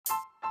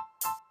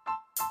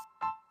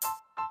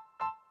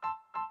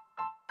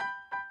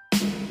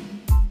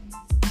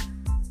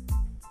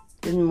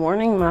Good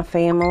morning, my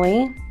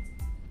family.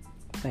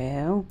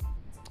 Well,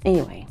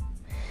 anyway,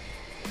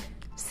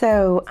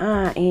 so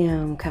I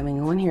am coming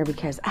on here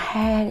because I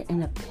had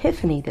an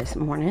epiphany this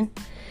morning,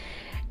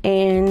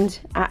 and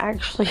I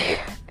actually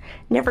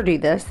never do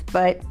this,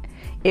 but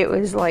it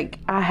was like,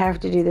 I have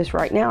to do this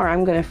right now or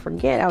I'm going to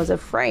forget. I was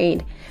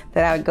afraid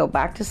that I would go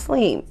back to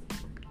sleep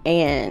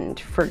and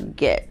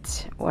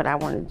forget what I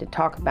wanted to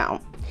talk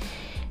about.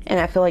 And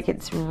I feel like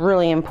it's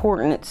really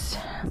important. It's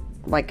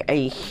like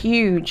a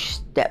huge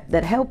step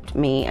that helped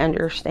me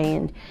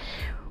understand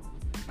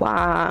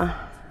why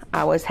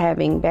I was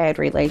having bad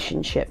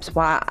relationships,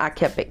 why I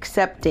kept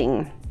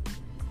accepting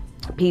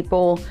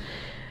people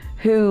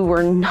who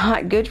were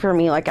not good for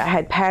me. Like I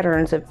had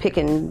patterns of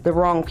picking the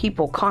wrong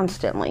people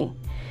constantly.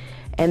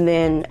 And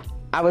then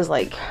I was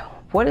like,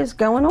 what is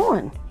going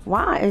on?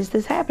 Why is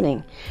this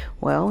happening?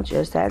 Well,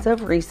 just as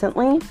of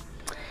recently,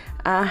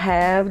 I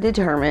have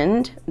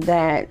determined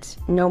that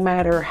no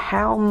matter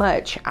how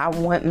much I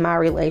want my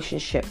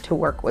relationship to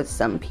work with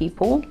some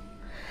people,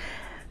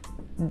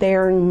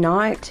 they're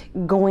not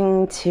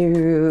going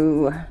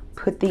to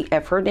put the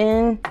effort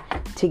in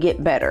to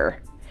get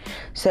better.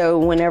 So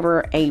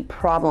whenever a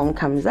problem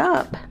comes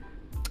up,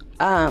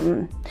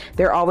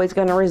 they're always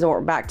going to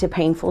resort back to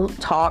painful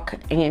talk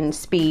and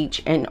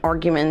speech and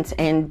arguments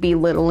and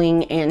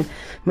belittling and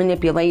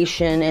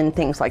manipulation and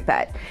things like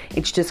that.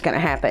 It's just going to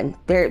happen.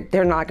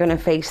 They're not going to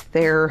face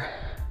their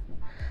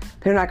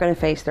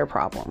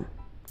problem.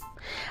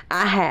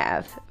 I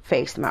have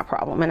faced my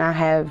problem and I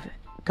have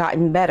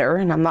gotten better,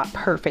 and I'm not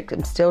perfect.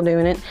 I'm still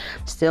doing it,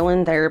 still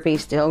in therapy,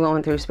 still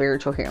going through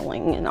spiritual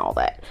healing and all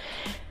that.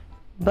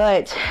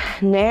 But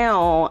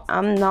now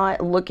I'm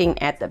not looking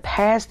at the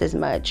past as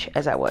much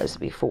as I was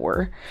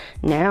before.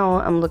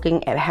 Now I'm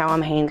looking at how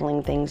I'm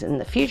handling things in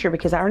the future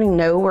because I already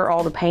know where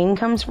all the pain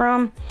comes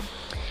from.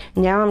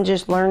 Now I'm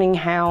just learning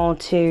how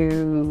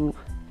to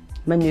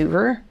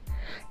maneuver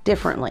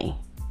differently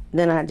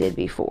than I did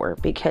before,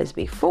 because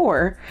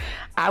before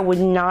I would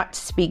not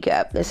speak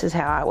up. This is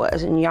how I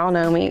was. And y'all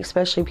know me,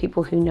 especially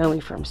people who know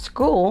me from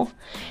school,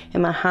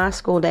 in my high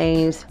school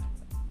days,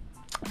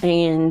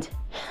 and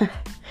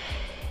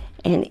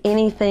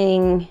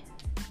anything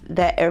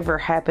that ever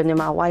happened in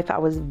my life, I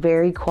was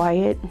very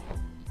quiet.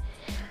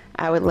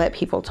 I would let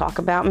people talk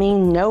about me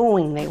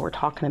knowing they were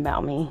talking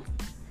about me,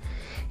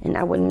 and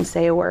I wouldn't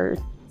say a word.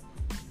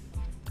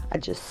 I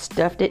just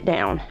stuffed it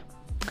down.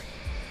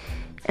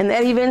 And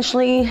that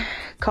eventually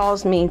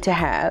caused me to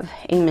have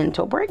a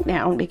mental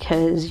breakdown,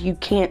 because you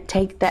can't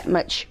take that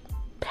much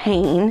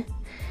pain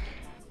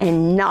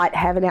and not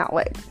have an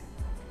outlet.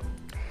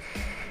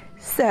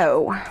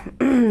 So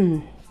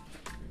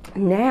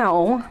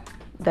now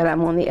that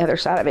I'm on the other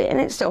side of it, and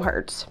it still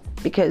hurts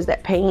because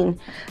that pain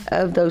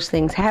of those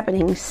things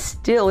happening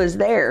still is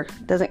there,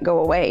 doesn't go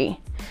away,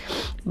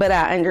 but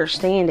I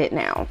understand it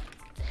now,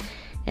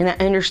 and I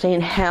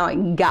understand how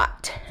it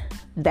got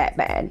that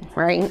bad,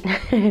 right?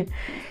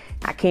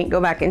 I can't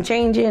go back and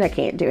change it. I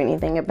can't do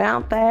anything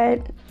about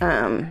that.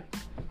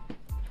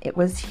 It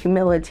was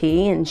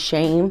humility and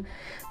shame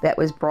that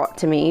was brought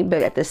to me,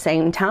 but at the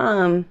same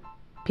time,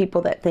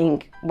 people that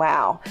think,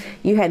 wow,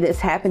 you had this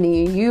happen to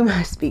you, you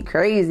must be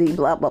crazy,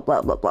 blah, blah,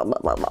 blah, blah, blah, blah,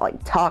 blah, blah,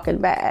 like talking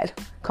bad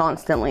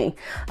constantly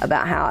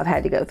about how I've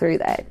had to go through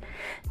that.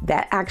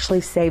 That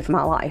actually saved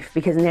my life,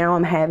 because now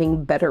I'm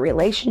having better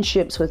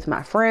relationships with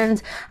my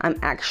friends. I'm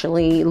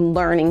actually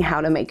learning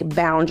how to make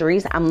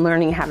boundaries. I'm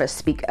learning how to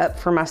speak up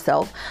for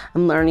myself.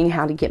 I'm learning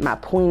how to get my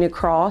point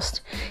across.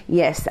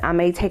 Yes, I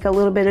may take a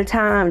little bit of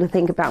time to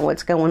think about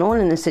what's going on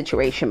in the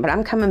situation, but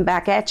I'm coming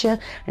back at you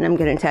and I'm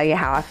going to tell you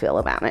how I feel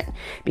about it,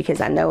 because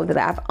I know that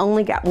I've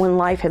only got one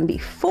life, and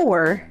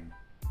before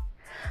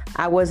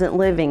I wasn't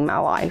living my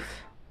life.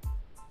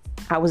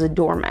 I was a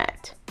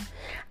doormat.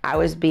 I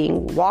was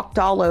being walked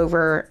all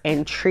over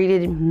and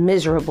treated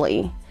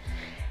miserably.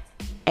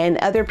 And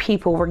other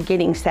people were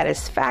getting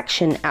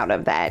satisfaction out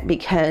of that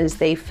because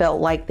they felt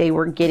like they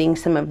were getting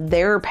some of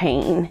their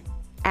pain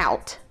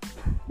out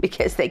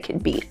because they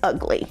could be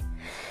ugly.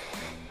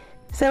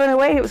 So in a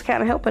way, it was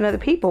kind of helping other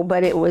people,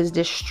 but it was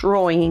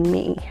destroying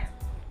me.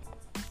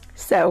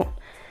 So,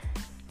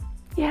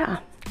 yeah.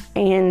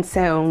 And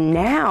so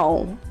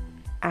now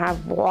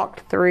I've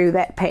walked through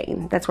that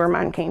pain. That's where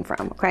mine came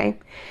from, okay?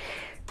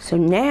 So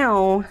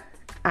now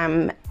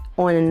I'm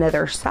on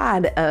another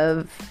side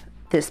of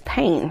this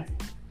pain,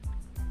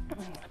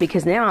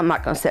 because now I'm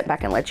not going to sit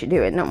back and let you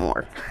do it no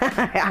more.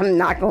 I'm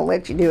not going to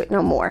let you do it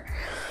no more.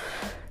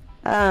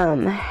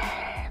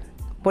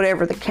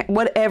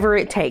 Whatever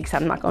it takes,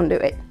 I'm not going to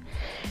do it.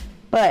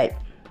 But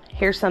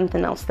here's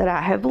something else that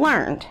I have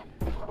learned.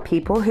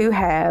 People who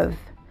have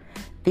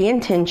the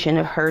intention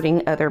of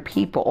hurting other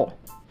people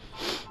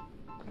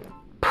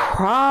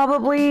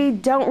probably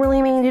don't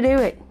really mean to do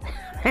it.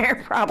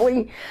 They're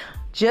probably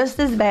just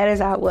as bad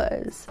as I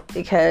was,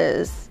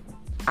 because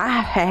I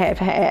have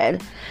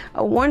had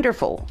a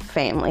wonderful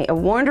family, a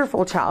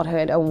wonderful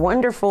childhood, a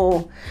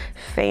wonderful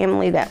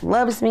family that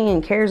loves me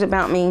and cares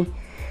about me.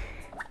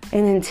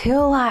 And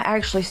until I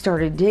actually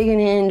started digging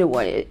into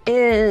what it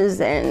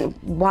is and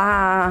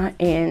why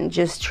and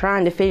just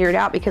trying to figure it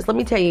out, because let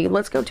me tell you,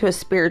 let's go to a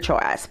spiritual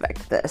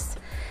aspect of this.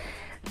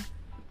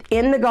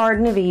 In the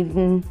Garden of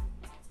Eden,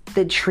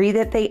 the tree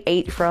that they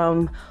ate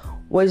from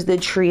was the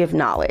tree of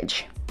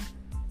knowledge.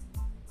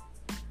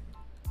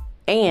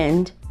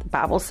 And the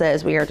Bible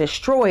says we are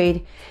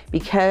destroyed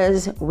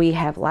because we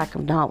have lack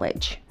of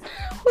knowledge.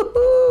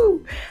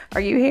 Woo-hoo!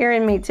 Are you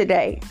hearing me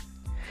today?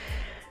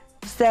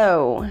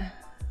 So,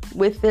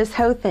 with this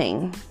whole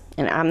thing,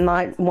 and I'm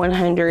not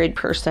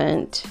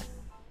 100%,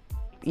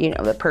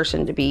 the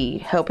person to be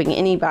helping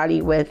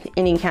anybody with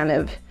any kind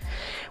of,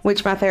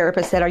 which my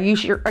therapist said, are you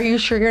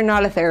sure you're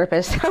not a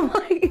therapist? I'm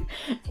like,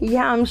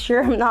 yeah, I'm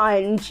sure I'm not.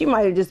 And she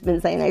might have just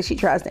been saying that. She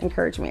tries to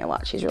encourage me a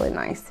lot. She's really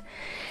nice.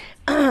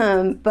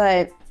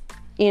 But,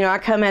 I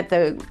come at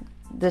the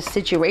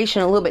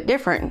situation a little bit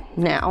different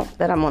now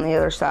that I'm on the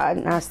other side,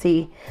 and I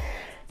see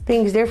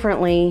things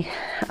differently.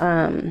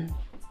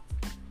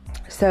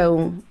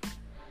 So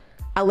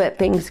I let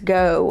things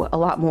go a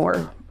lot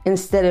more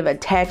instead of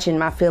attaching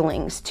my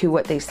feelings to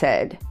what they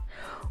said,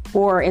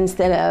 or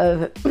instead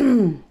of,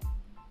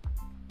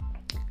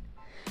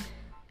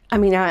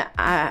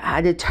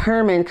 I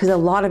determined, because a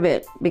lot of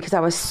it, because I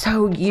was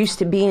so used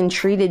to being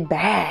treated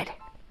bad,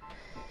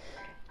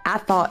 I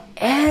thought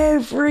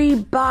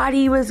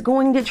everybody was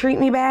going to treat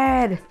me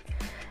bad.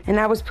 And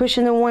I was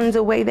pushing the ones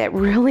away that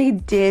really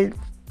did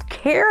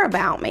care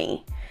about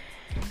me,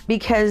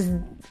 because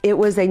it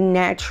was a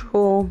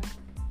natural,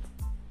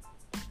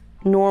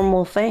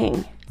 normal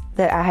thing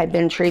that I had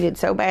been treated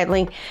so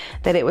badly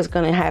that it was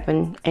going to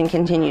happen and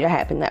continue to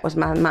happen. That was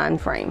my mind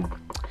frame.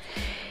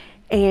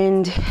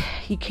 And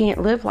you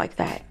can't live like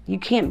that. You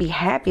can't be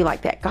happy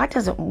like that. God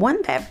doesn't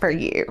want that for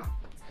you.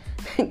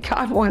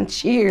 God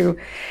wants you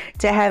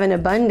to have an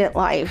abundant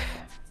life.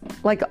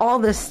 Like all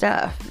this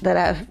stuff that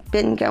I've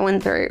been going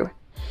through,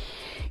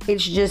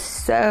 it's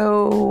just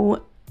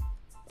so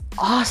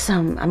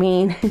awesome.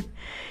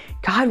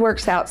 God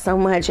works out so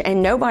much,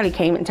 and nobody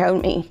came and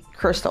told me,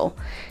 Crystal,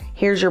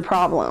 here's your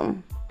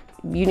problem.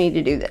 You need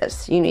to do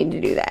this. You need to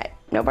do that.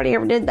 Nobody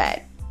ever did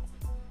that.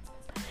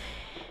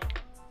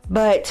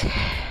 But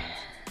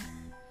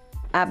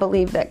I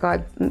believe that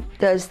God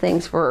does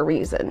things for a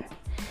reason.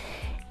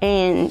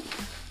 And,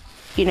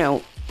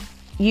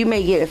 you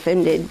may get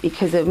offended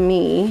because of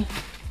me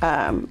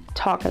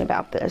talking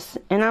about this.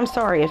 And I'm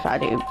sorry if I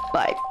do,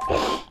 but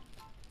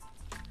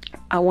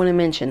I want to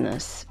mention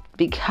this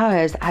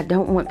because I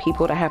don't want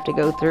people to have to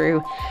go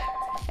through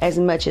as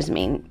much as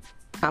me.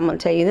 I'm going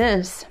to tell you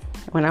this.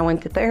 When I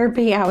went to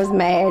therapy, I was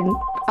mad.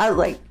 I was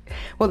like,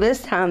 well,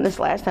 this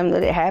last time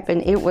that it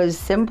happened, it was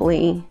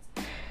simply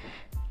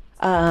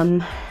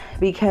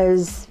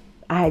because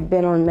I had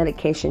been on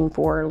medication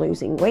for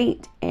losing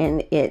weight,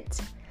 and it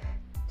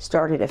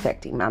started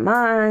affecting my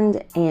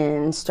mind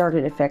and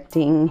started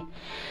affecting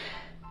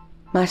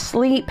my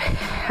sleep.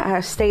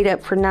 I stayed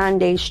up for 9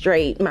 days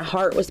straight. My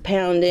heart was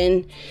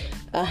pounding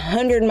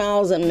 100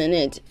 miles a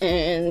minute,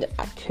 and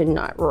I could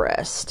not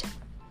rest.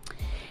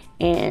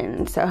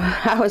 And so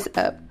I was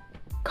up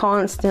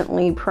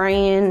constantly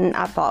praying.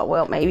 I thought,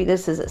 well, maybe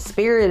this is a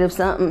spirit of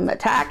something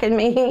attacking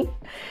me,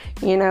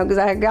 because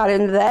I got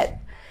into that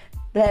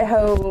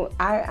whole,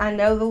 I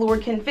know the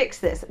Lord can fix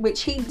this,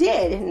 which he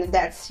did. And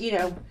that's,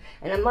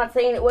 and I'm not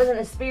saying it wasn't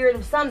a spirit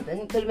of something.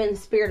 It could have been a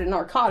spirit of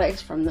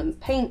narcotics from the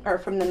pain, or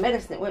from the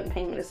medicine. It wasn't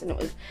pain medicine. It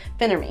was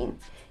phentermine,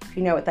 if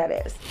you know what that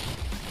is.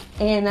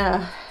 And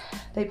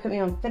they put me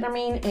on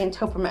phentermine and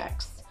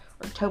Topamax,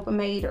 or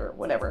Topamate, or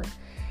whatever.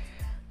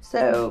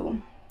 So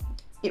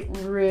it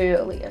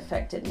really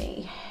affected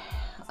me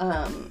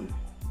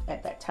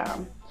at that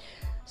time.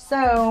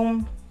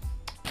 So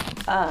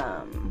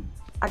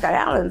I got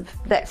out of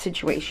that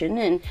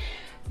situation,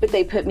 but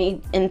they put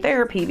me in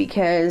therapy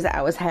because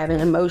I was having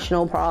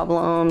emotional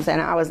problems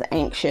and I was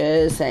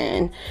anxious,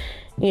 and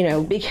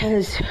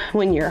because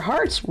when your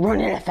heart's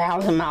running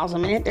 1,000 miles a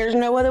minute, there's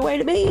no other way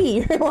to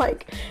be. You're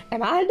like,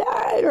 am I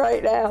dying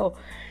right now?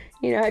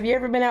 Have you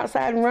ever been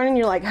outside and running?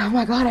 You're like, oh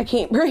my God, I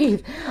can't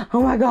breathe.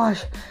 Oh my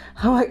gosh.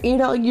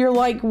 You're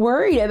like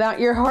worried about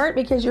your heart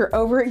because you're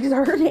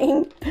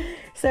overexerting.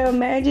 So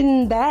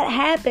imagine that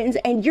happens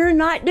and you're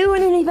not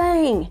doing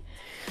anything.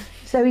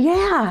 So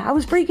yeah, I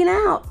was freaking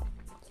out.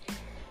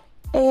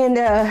 And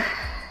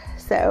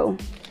so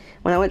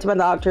when I went to my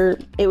doctor,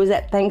 it was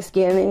at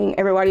Thanksgiving.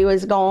 Everybody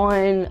was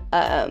gone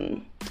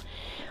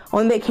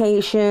on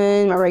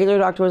vacation. My regular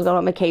doctor was gone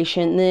on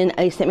vacation. Then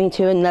they sent me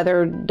to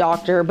another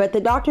doctor. But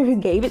the doctor who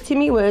gave it to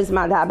me was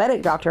my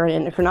diabetic doctor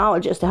and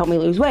endocrinologist to help me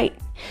lose weight.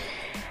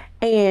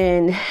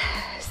 And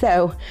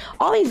so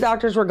all these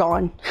doctors were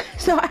gone.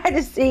 So I had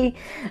to see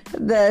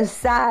the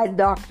side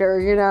doctor,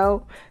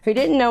 who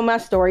didn't know my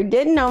story,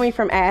 didn't know me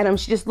from Adam.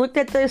 She just looked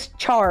at this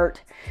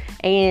chart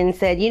and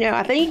said,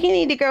 I think you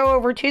need to go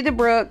over to the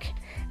brook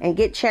and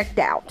get checked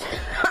out.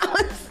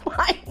 I was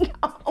like,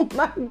 oh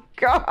my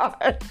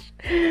gosh.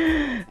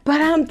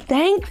 But I'm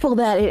thankful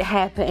that it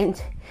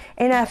happened.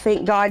 And I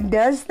think God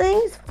does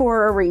things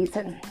for a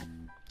reason.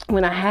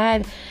 when I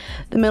had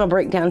the mental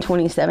breakdown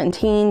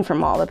 2017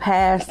 from all the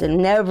past and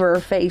never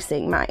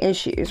facing my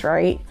issues,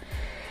 right?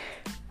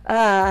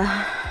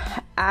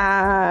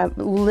 I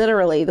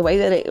literally, the way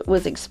that it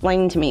was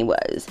explained to me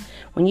was,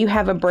 when you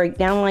have a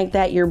breakdown like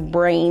that, your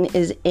brain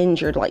is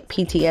injured, like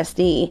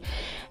PTSD,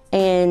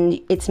 and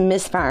it's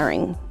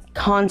misfiring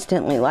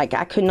constantly. Like,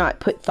 I could not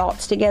put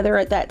thoughts together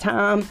at that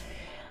time.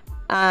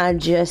 I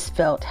just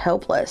felt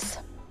helpless.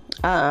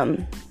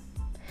 I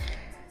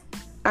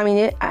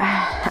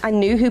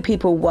knew who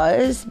people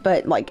was,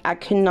 but like, I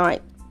could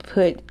not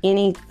put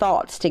any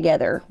thoughts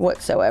together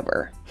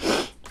whatsoever.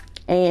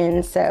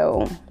 And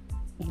so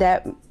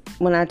that,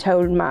 when I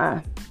told my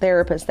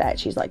therapist that,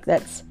 she's like,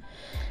 that's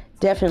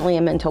definitely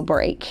a mental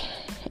break.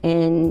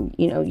 And,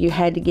 you know, you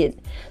had to get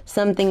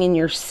something in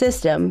your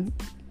system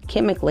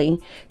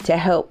chemically to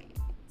help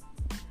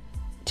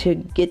to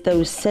get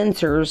those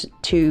sensors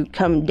to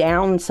come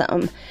down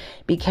some,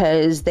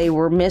 because they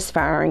were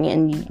misfiring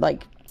and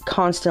like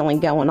constantly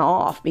going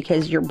off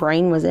because your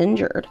brain was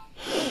injured.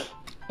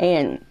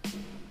 And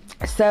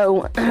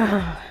so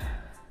I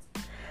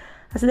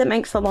said, that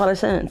makes a lot of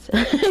sense,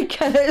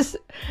 because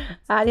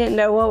I didn't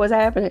know what was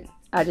happening.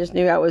 I just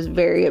knew I was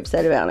very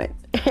upset about it.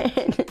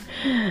 And,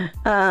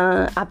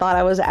 I thought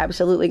I was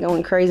absolutely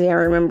going crazy. I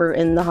remember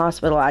in the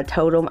hospital, I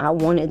told them I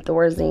wanted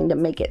Thorazine to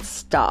make it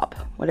stop.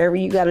 Whatever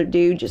you got to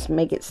do, just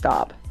make it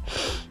stop.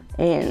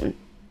 And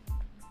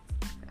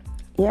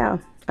yeah,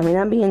 I mean,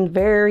 I'm being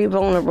very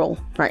vulnerable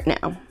right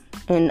now.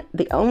 And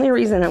the only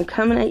reason I'm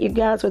coming at you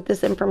guys with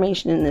this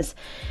information and this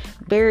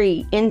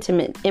very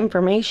intimate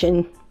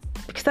information,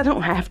 because I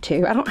don't have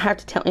to. I don't have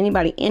to tell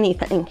anybody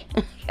anything.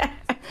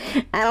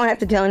 I don't have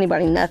to tell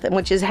anybody nothing,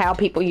 which is how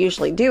people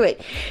usually do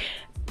it.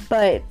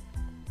 But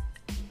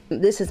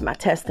this is my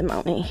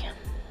testimony.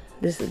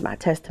 This is my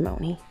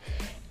testimony.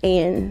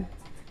 And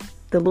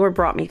the Lord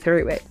brought me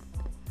through it.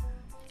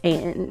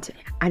 And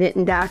I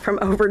didn't die from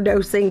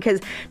overdosing, because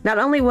not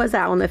only was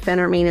I on the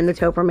phentermine and the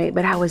Topramate,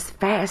 but I was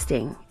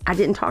fasting. I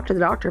didn't talk to the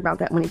doctor about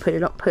that when he put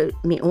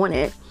me on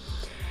it.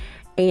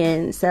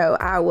 And so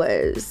I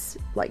was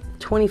like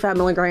 25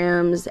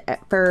 milligrams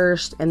at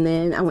first, and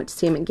then I went to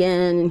see him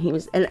again,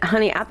 and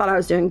honey, I thought I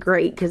was doing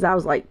great, because I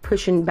was like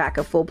pushing back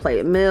a full plate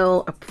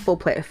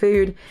of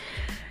food.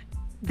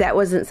 That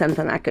wasn't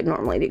something I could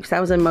normally do, because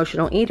I was an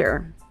emotional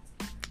eater.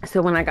 So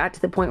when I got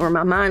to the point where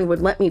my mind would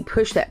let me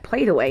push that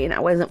plate away and I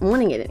wasn't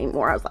wanting it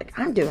anymore, I was like,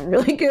 I'm doing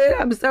really good.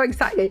 I'm so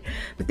excited.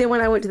 But then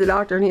when I went to the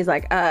doctor, and he's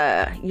like,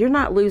 you're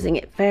not losing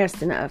it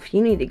fast enough.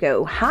 You need to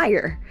go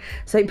higher.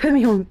 So he put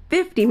me on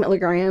 50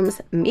 milligrams,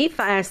 me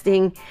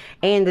fasting,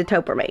 and the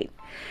Topramate.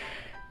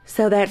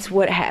 So that's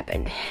what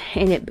happened.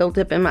 And it built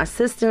up in my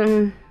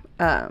system.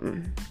 I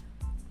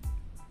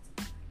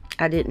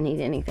didn't need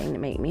anything to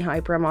make me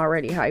hyper. I'm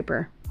already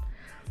hyper.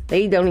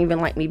 They don't even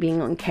like me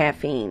being on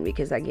caffeine,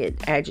 because I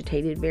get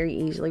agitated very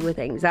easily with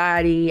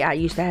anxiety. I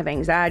used to have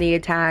anxiety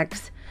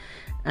attacks.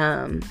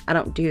 I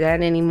don't do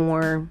that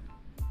anymore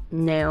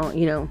now,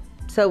 you know.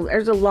 So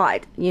there's a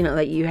lot, you know,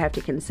 that you have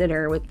to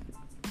consider with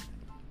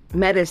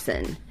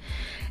medicine.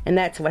 And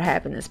that's what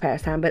happened this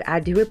past time. But I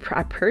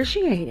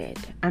appreciate it.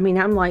 I mean,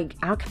 I'm like,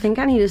 I think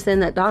I need to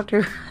send that doctor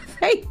a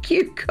thank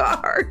you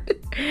card,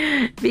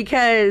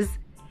 because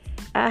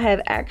I have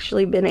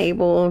actually been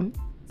able...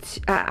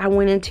 I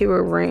went into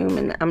a room,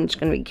 and I'm just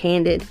going to be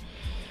candid.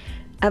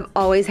 I've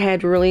always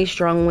had really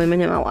strong women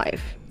in my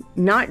life.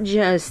 Not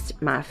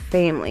just my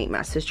family,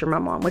 my sister, my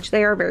mom, which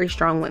they are very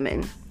strong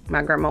women.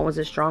 My grandma was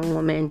a strong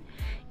woman,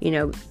 you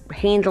know,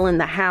 handling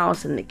the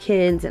house and the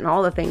kids and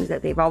all the things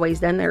that they've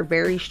always done. They're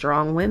very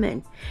strong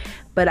women.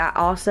 But I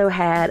also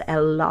had a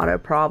lot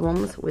of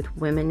problems with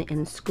women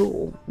in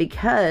school,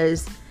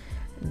 because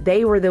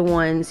they were the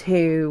ones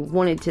who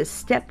wanted to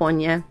step on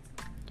you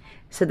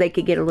so they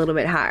could get a little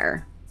bit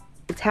higher.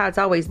 It's how it's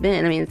always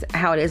been. I mean, it's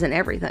how it is in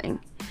everything.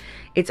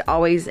 It's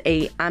always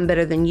a I'm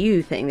better than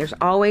you thing. There's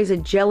always a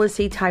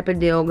jealousy type of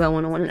deal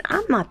going on. And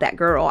I'm not that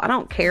girl. I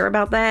don't care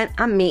about that.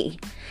 I'm me.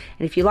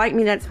 And if you like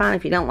me, that's fine.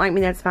 If you don't like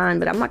me, that's fine.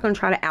 But I'm not going to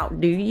try to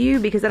outdo you,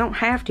 because I don't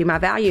have to. My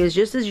value is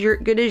just as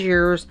good as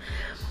yours.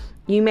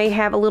 You may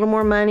have a little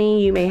more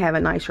money. You may have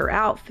a nicer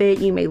outfit.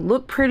 You may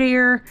look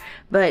prettier.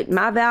 But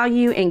my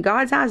value in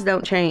God's eyes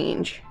don't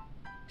change.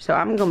 So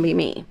I'm going to be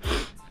me.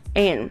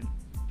 And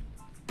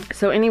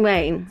so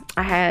anyway,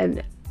 I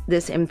had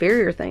this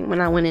inferior thing.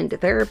 When I went into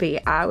therapy,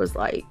 I was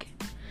like,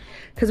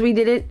 because we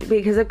did it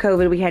because of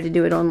COVID, we had to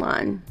do it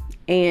online.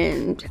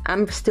 And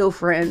I'm still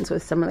friends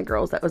with some of the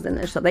girls that was in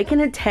there, so they can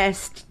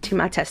attest to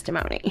my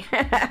testimony.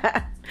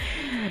 I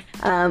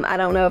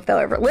don't know if they'll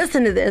ever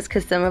listen to this,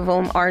 because some of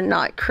them are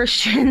not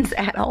Christians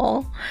at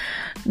all.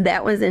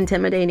 That was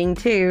intimidating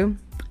too,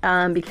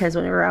 because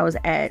whenever I was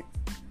at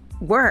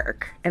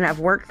work, and I've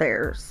worked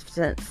there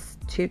since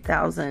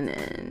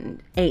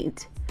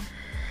 2008,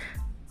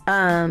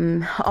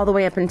 all the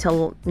way up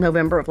until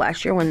November of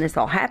last year when this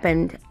all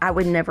happened, I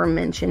would never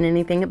mention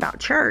anything about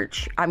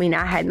church. I mean,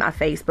 I had my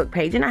Facebook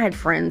page, and I had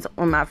friends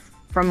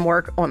from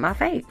work on my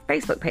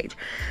Facebook page,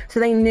 so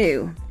they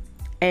knew.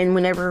 And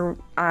whenever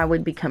I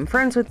would become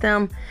friends with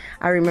them,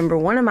 I remember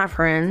one of my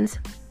friends,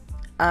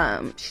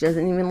 she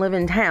doesn't even live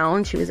in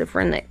town. She was a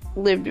friend that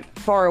lived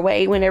far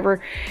away.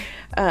 Whenever,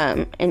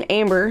 and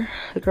Amber,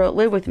 the girl that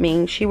lived with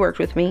me, she worked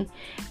with me.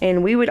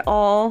 And we would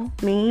all,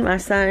 me, my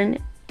son,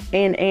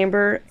 and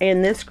Amber,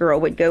 and this girl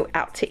would go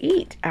out to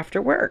eat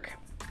after work.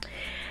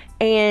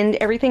 And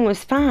everything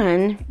was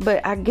fine.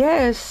 But I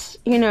guess,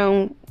 you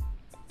know,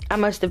 I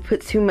must have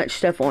put too much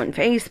stuff on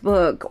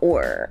Facebook,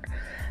 or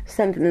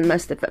something that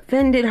must have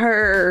offended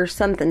her, or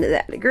something to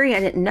that degree. I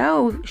didn't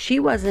know. She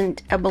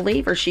wasn't a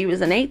believer. She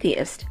was an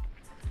atheist.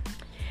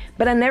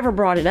 But I never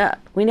brought it up.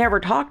 We never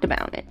talked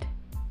about it.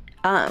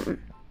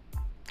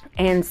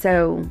 And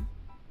so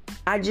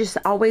I just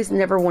always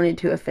never wanted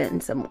to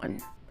offend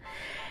someone.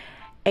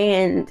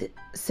 And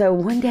so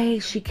one day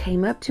she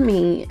came up to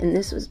me, and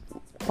this was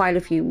quite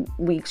a few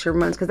weeks or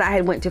months, because I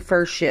had went to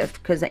first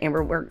shift because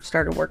Amber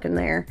started working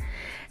there,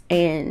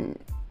 and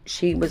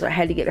she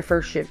had to get a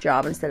first shift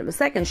job instead of a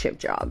second shift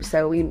job.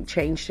 So we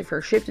changed to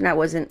first shift, and I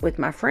wasn't with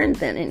my friend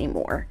then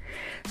anymore.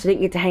 So I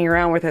didn't get to hang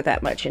around with her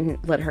that much and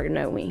let her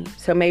know me.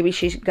 So maybe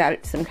she's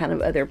got some kind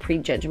of other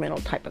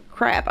prejudgmental type of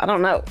crap. I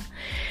don't know.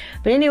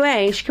 But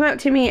anyway, she came up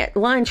to me at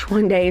lunch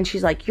one day, and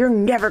she's like, "You're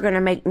never going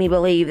to make me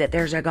believe that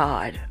there's a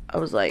God." I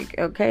was like,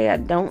 okay, I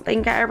don't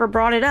think I ever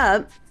brought it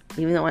up,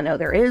 even though I know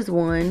there is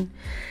one.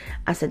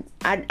 I said,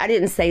 I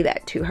didn't say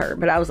that to her,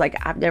 but I was like,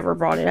 I've never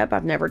brought it up.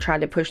 I've never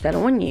tried to push that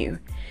on you.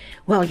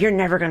 "Well, you're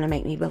never going to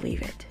make me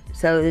believe it."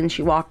 So then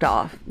she walked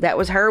off. That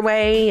was her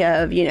way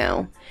of, you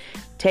know,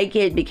 take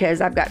it because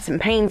I've got some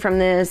pain from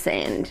this.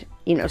 And,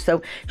 you know,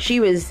 so she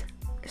was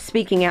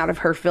speaking out of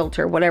her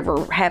filter,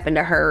 whatever happened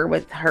to her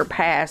with her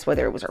past,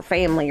 whether it was her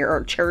family or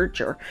her church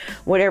or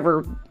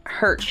whatever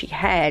hurt she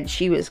had,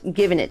 she was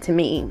giving it to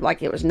me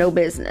like it was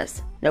nobody's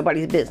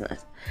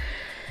business.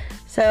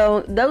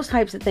 So those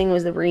types of things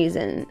was the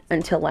reason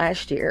until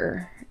last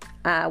year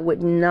I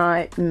would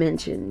not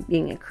mention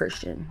being a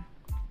Christian.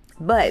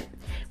 But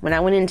when I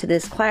went into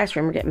this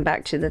classroom, we're getting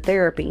back to the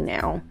therapy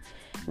now.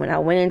 When I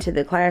went into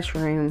the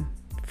classroom,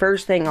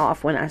 first thing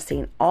off, when I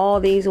seen all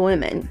these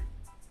women,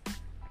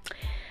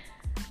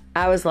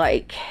 I was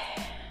like,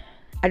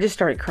 I just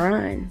started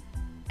crying.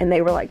 And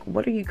they were like,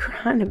 "What are you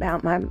crying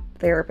about?" My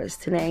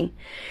therapist today.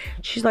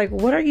 She's like,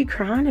 "What are you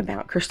crying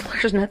about, Crystal?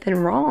 There's nothing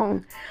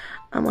wrong."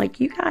 I'm like,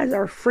 "You guys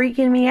are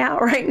freaking me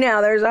out right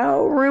now. There's a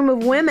whole room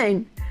of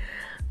women.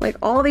 Like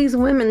all these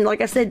women."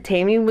 Like I said,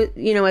 Tammy,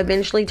 you know,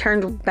 eventually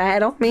turned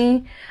bad on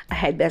me. I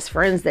had best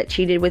friends that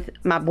cheated with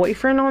my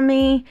boyfriend on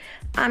me.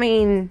 I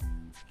mean,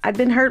 I've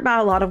been hurt by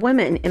a lot of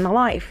women in my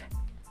life.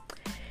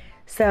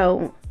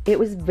 So it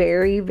was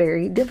very,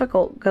 very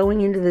difficult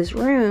going into this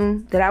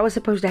room that I was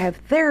supposed to have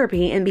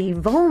therapy and be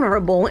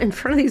vulnerable in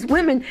front of these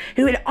women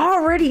who had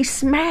already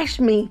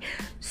smashed me,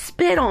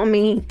 spit on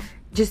me,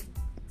 just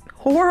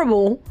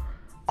horrible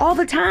all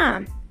the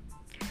time.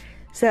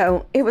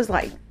 So it was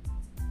like,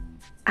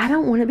 I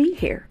don't want to be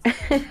here.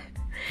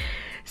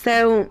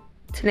 So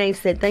Tanae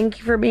said, "Thank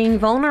you for being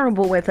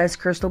vulnerable with us,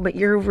 Crystal, but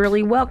you're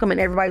really welcome." And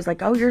everybody's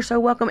like, "Oh, you're so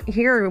welcome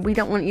here. We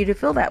don't want you to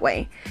feel that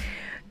way."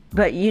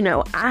 But, you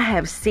know, I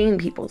have seen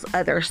people's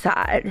other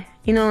side.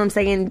 You know what I'm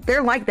saying?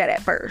 They're like that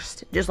at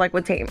first, just like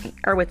with Tammy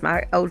or with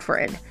my old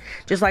friend,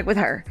 just like with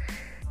her.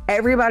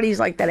 Everybody's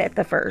like that at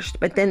the first,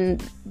 but then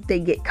they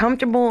get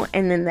comfortable,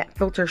 and then that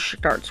filter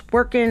starts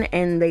working,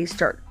 and they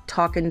start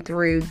talking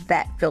through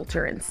that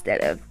filter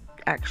instead of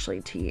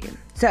actually to you.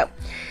 So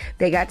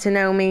they got to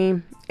know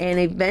me, and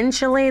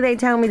eventually they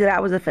told me that I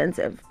was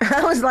offensive.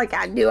 I was like,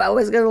 I knew I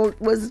was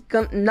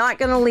not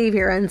gonna leave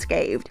here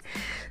unscathed.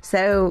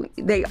 So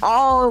they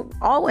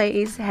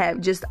always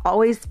have just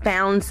always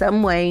found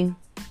some way.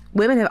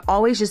 Women have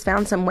always just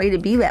found some way to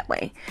be that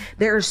way.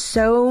 There's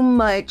so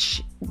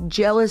much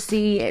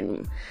jealousy,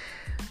 and,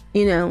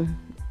 you know,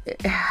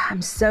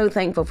 I'm so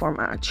thankful for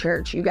my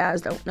church. You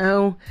guys don't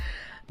know.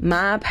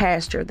 My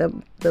pastor,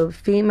 the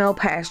female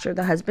pastor,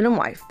 the husband and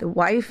wife. The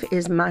wife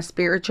is my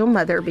spiritual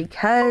mother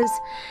because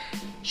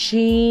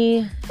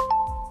she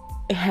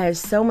has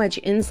so much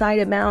insight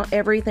about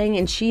everything,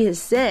 and she has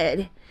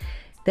said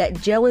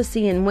that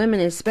jealousy in women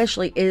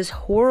especially is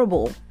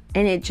horrible,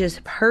 and it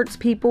just hurts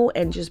people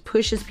and just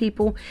pushes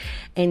people,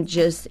 and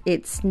just,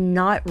 it's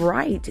not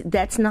right.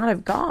 That's not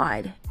of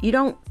God. You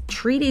don't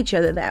treat each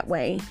other that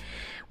way.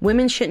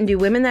 Women shouldn't do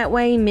women that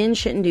way. Men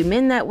shouldn't do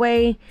men that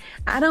way.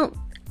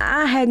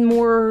 I had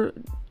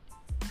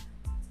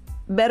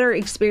better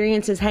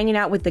experiences hanging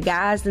out with the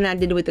guys than I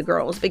did with the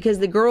girls, because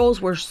the girls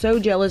were so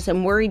jealous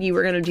and worried you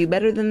were going to do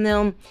better than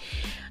them.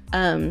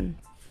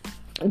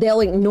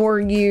 They'll ignore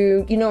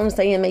you, you know what I'm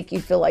saying, make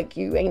you feel like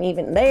you ain't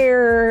even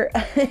there.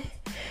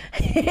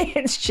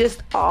 It's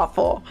just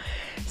awful.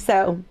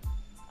 So,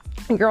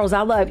 girls,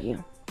 I love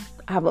you.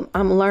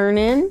 I'm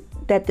learning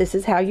that this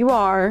is how you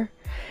are.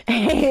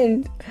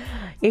 And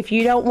if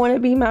you don't want to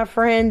be my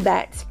friend,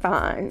 that's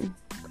fine.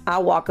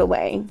 I'll walk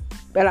away.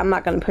 But I'm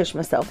not going to push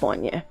myself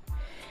on you.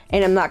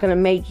 And I'm not going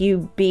to make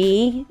you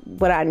be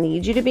what I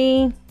need you to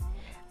be.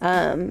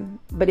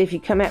 But if you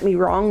come at me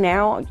wrong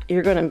now,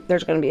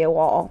 there's gonna be a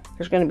wall.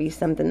 There's gonna be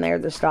something there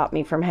to stop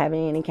me from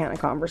having any kind of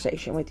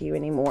conversation with you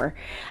anymore.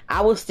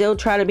 I will still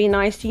try to be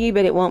nice to you,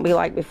 but it won't be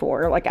like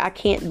before. Like, I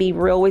can't be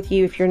real with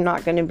you if you're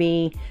not gonna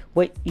be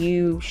what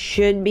you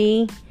should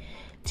be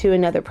to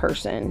another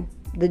person.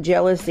 The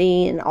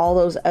jealousy and all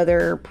those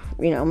other,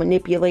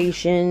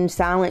 manipulation,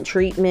 silent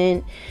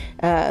treatment,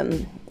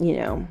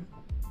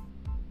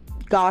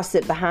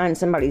 gossip behind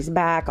somebody's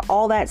back,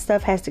 all that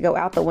stuff has to go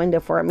out the window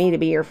for me to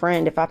be your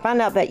friend. If I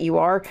find out that you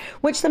are,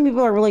 which some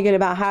people are really good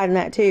about hiding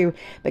that too,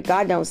 but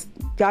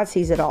God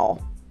sees it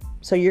all.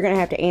 So you're going to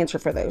have to answer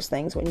for those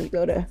things when you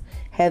go to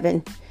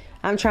heaven.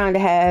 I'm trying to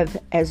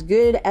have as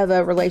good of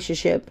a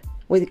relationship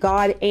with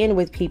God and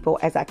with people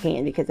as I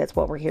can, because that's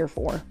what we're here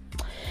for.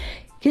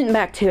 Getting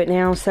back to it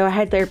now. So I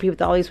had therapy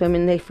with all these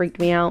women. They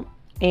freaked me out,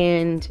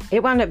 and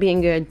it wound up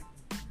being good.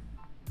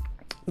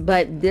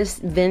 But this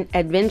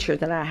adventure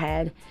that I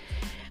had,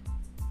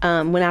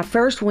 when I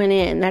first went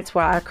in, that's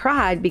why I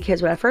cried,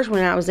 because when I first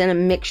went in, I was in a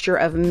mixture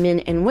of men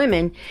and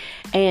women.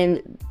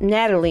 And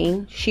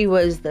Natalie, she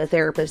was the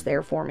therapist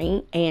there for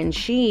me. And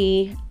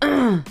she,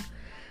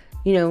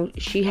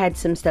 she had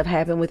some stuff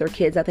happen with her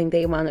kids. I think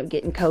they wound up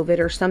getting COVID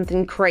or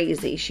something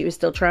crazy. She was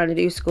still trying to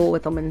do school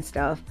with them and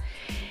stuff.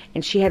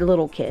 And she had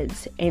little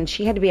kids, and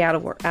she had to be out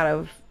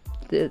of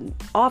the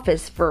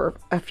office for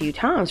a few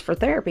times for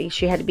therapy.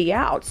 She had to be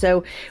out.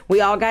 So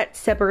we all got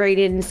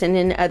separated and sent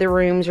in other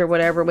rooms or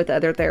whatever with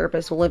other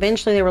therapists. Well,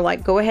 eventually they were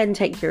like, go ahead and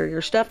take care of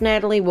your stuff,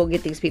 Natalie. We'll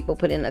get these people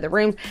put in other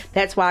rooms.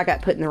 That's why I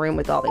got put in the room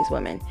with all these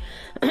women.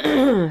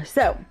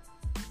 So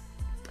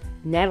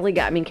Natalie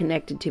got me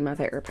connected to my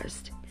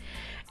therapist.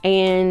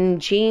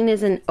 And Jean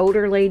is an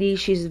older lady.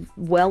 She's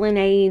well in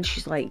age.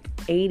 She's like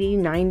 80,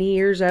 90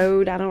 years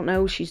old. I don't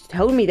know. She's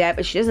told me that,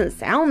 but she doesn't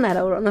sound that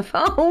old on the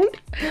phone.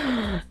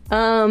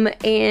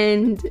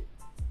 And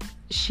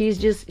she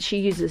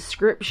uses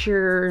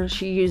scripture.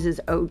 She uses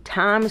old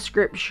time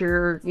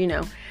scripture,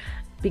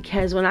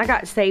 because when I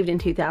got saved in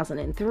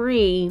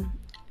 2003,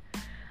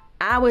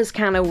 I was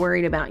kind of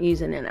worried about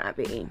using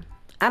NIV.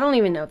 I don't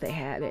even know if they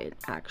had it,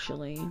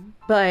 actually.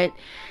 But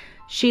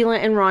Sheila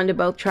and Rhonda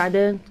both tried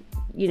to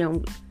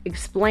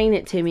explain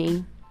it to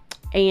me.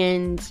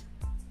 And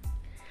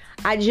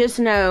I just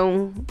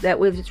know that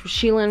with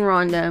Sheila and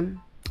Rhonda,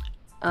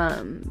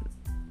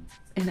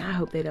 and I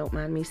hope they don't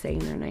mind me saying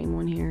their name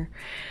on here,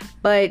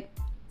 but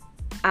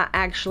I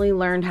actually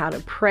learned how to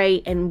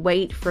pray and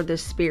wait for the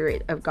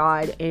Spirit of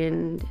God,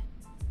 and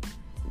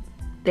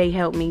they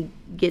helped me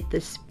get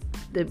the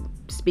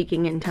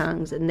speaking in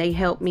tongues, and they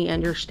helped me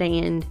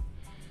understand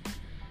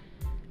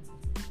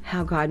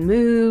how God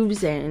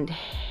moves and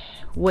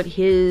what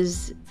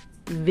His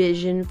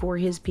vision for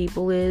His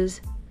people is,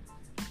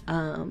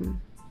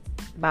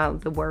 by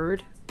the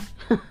Word.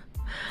 I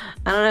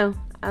don't know.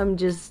 I'm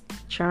just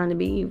trying to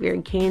be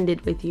very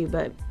candid with you,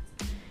 but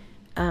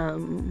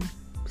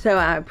so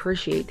I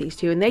appreciate these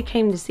two, and they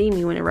came to see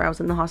me whenever I was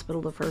in the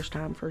hospital the first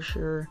time, for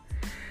sure.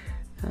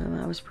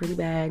 I was pretty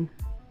bad,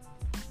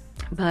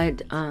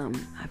 but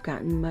I've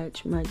gotten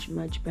much, much,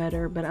 much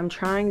better. But I'm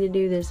trying to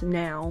do this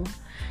now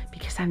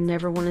because I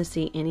never want to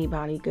see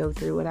anybody go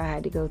through what I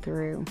had to go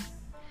through.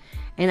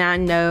 And I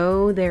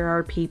know there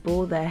are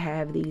people that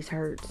have these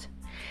hurts.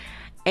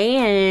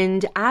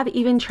 And I've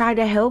even tried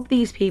to help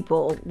these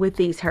people with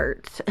these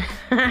hurts.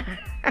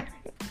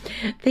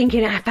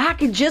 Thinking, if I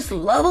could just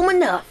love them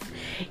enough,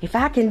 if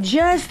I can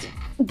just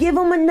give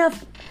them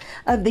enough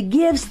of the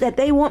gifts that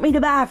they want me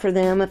to buy for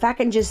them, if I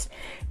can just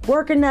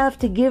work enough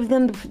to give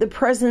them the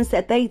presents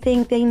that they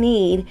think they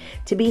need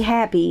to be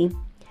happy,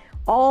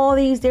 all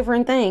these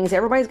different things.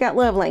 Everybody's got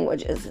love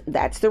languages.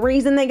 That's the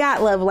reason they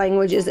got love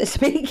languages, is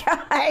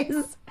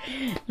because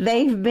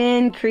they've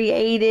been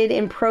created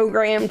and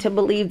programmed to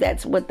believe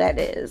that's what that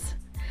is.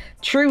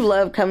 True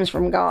love comes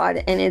from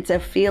God, and it's a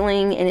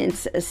feeling, and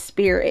it's a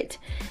spirit.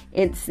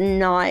 It's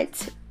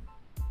not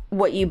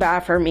what you buy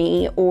for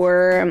me.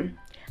 Or,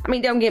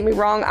 don't get me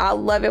wrong, I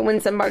love it when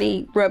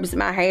somebody rubs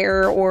my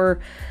hair or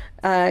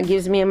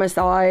gives me a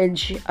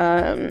massage.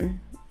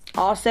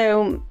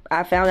 Also,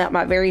 I found out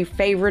my very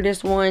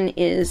favoriteest one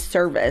is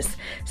service.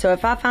 So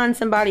if I find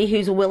somebody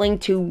who's willing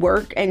to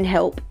work and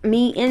help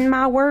me in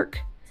my work,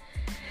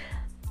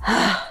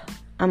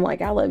 I'm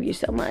like, I love you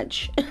so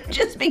much.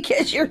 Just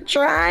because you're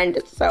trying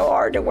so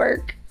hard to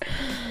work.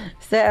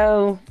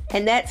 So,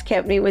 and that's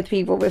kept me with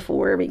people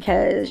before,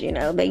 because,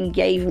 they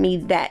gave me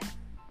that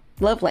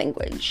love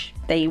language.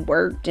 They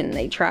worked and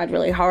they tried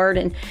really hard.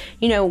 And,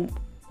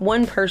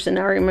 one person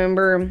I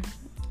remember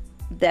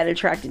that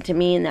attracted to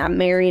me, and I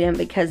married him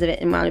because of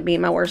it, and wound up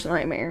being my worst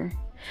nightmare.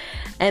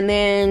 And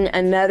then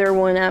another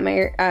one I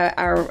married,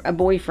 a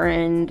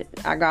boyfriend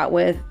I got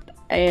with,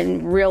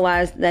 and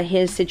realized that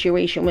his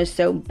situation was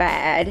so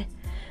bad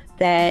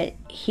that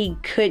he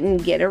couldn't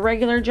get a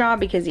regular job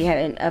because he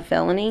had a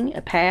felony,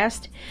 a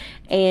past.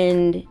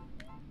 And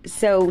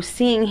so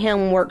seeing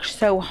him work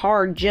so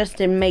hard just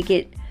to make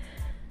it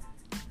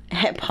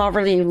at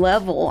poverty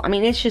level,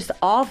 it's just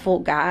awful,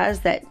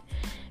 guys, that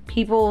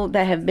people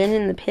that have been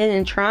in the pit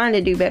and trying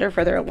to do better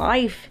for their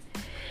life,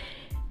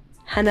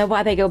 I know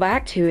why they go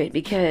back to it,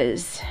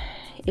 because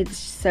it's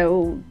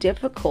so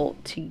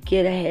difficult to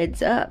get a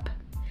heads up.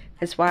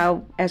 That's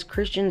why, as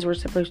Christians, we're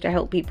supposed to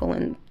help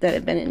people that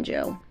have been in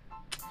jail.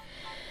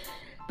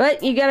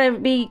 But you gotta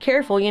be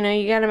careful, you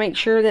gotta make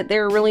sure that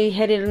they're really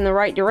headed in the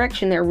right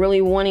direction. They're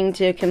really wanting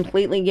to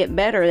completely get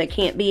better. They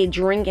can't be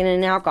drinking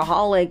and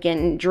alcoholic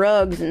and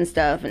drugs and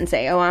stuff and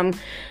say, oh, I'm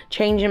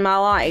changing my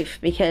life.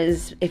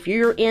 Because if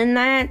you're in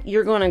that,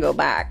 you're gonna go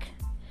back.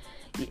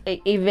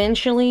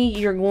 Eventually,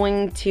 you're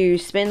going to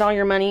spend all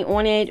your money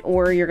on it,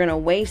 or you're gonna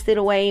waste it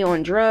away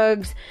on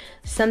drugs,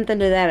 something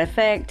to that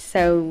effect.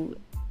 So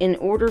in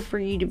order for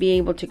you to be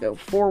able to go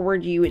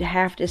forward, you would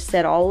have to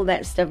set all of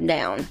that stuff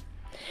down.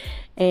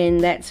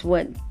 And that's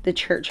what the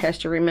church has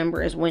to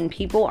remember, is when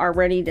people are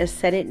ready to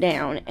set it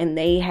down and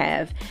they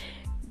have,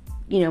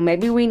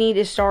 maybe we need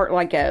to start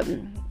like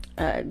a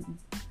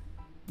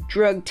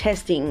drug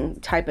testing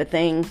type of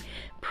thing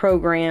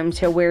program,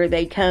 to where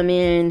they come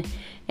in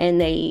and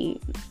they,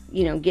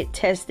 get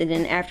tested,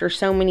 and after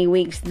so many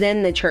weeks,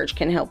 then the church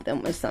can help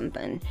them with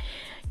something.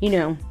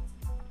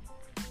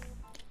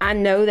 I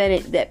know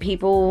that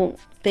people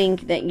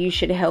think that you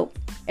should help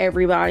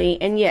everybody,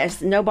 and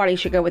yes, nobody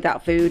should go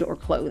without food or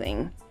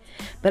clothing,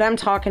 but I'm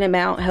talking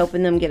about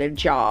helping them get a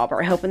job,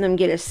 or helping them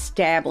get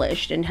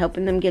established, and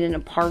helping them get an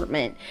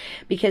apartment,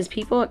 because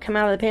people that come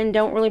out of the pen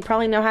don't really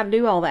probably know how to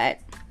do all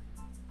that.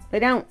 They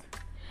don't.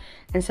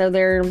 And so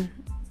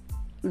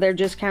they're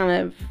just kind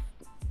of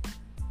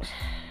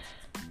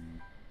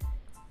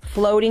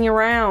floating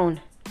around.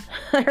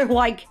 They're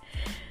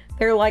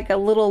like a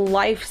little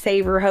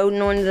lifesaver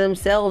holding on to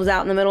themselves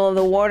out in the middle of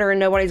the water, and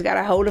nobody's got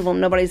a hold of them.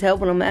 Nobody's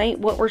helping them. That ain't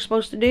what we're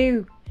supposed to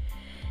do.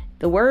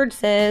 The word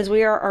says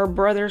we are our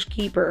brother's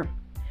keeper.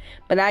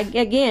 But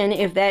again,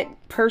 if that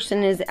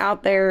person is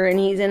out there and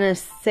he's in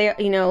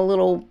a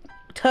little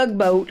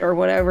tugboat or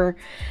whatever,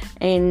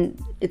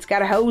 and it's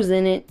got a hose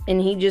in it,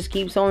 and he just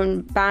keeps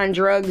on buying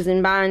drugs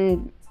and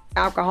buying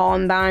alcohol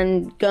and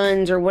buying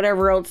guns or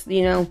whatever else,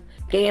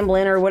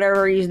 gambling or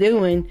whatever he's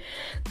doing,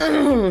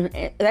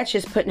 that's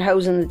just putting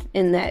hose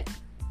in that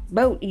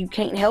boat. You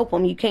can't help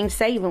them. You can't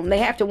save them. They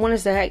have to want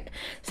to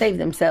save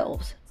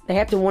themselves. They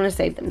have to want to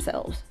save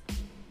themselves.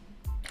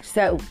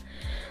 So,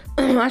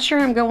 I'm sure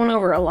I'm going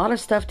over a lot of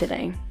stuff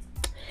today.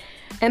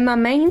 And my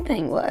main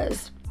thing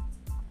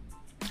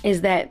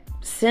is that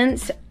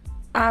since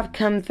I've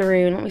come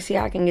through, and let me see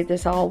how I can get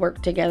this all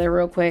worked together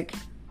real quick.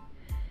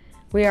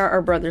 We are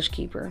our brother's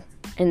keeper.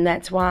 And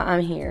that's why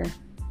I'm here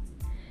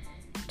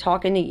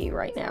talking to you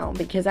right now,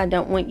 because I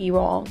don't want you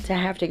all to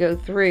have to go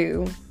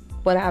through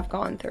what I've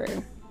gone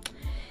through.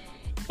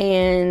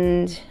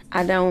 And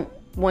I don't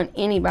want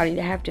anybody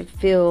to have to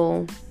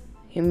feel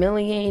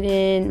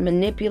humiliated,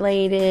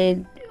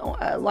 manipulated,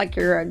 like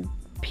you're a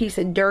piece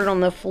of dirt on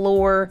the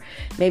floor.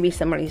 Maybe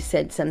somebody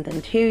said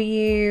something to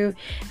you,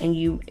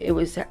 and it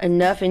was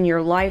enough in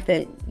your life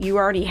that you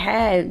already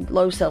had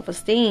low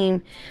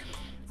self-esteem.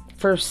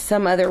 For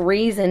some other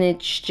reason,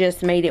 it's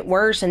just made it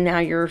worse, and now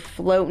you're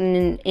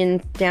floating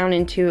down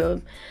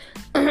into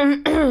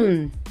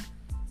now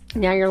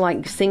you're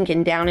like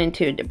sinking down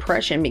into a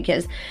depression,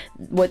 because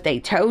what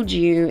they told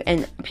you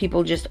and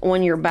people just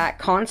on your back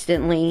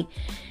constantly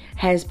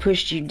has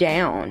pushed you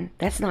down.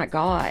 That's not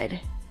God.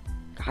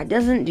 God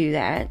doesn't do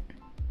that.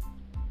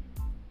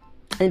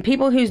 And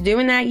people who's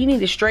doing that, you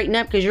need to straighten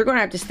up, because you're going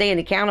to have to stand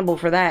accountable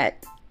for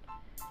that.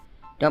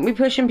 Don't be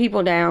pushing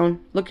people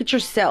down. Look at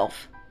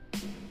yourself.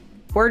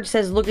 Word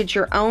says look at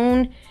your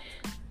own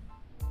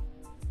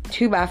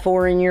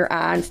 2x4 in your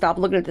eye and stop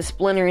looking at the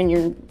splinter in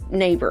your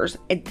neighbor's.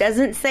 It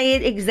doesn't say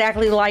it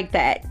exactly like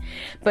that,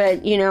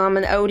 but I'm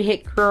an old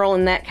hit girl,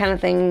 and that kind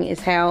of thing is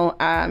how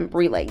I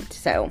relate.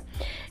 So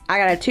I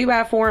got a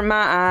 2x4 in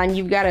my eye, and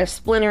you've got a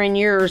splinter in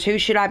yours. Who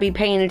should I be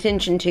paying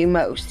attention to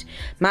most?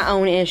 My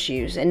own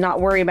issues, and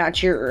not worry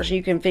about yours.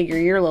 You can figure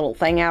your little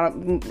thing out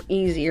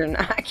easier than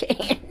I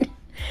can.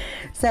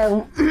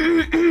 So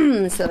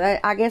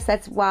I guess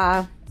that's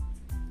why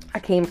I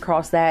came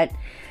across that.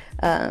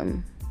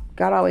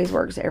 God always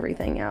works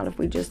everything out if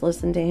we just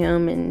listen to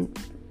Him and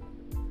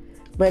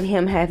let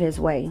Him have His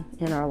way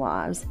in our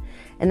lives.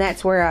 And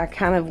that's where I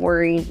kind of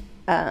worry.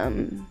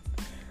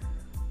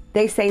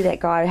 They say that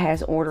God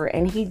has order,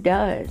 and He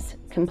does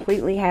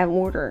completely have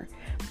order.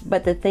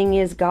 But the thing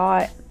is,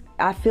 God,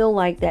 I feel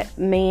like that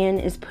man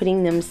is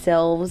putting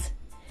themselves,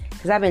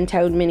 because I've been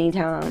told many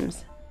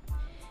times,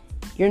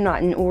 you're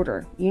not in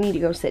order. You need to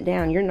go sit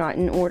down. You're not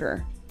in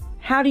order.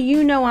 How do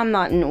you know I'm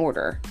not in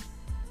order?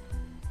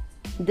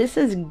 This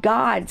is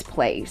God's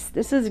place.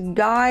 This is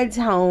God's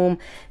home.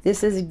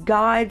 This is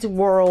God's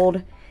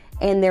world.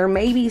 And there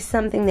may be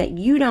something that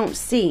you don't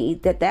see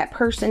that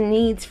person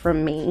needs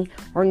from me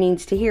or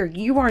needs to hear.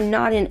 You are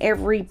not in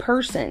every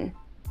person.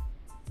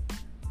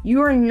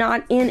 You are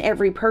not in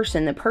every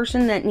person. The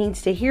person that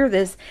needs to hear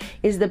this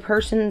is the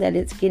person that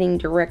it's getting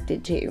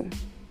directed to.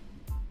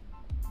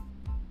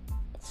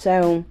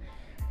 So,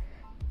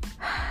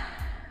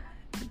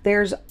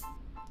 there's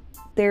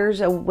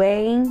there's a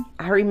way.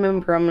 I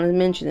remember, I'm going to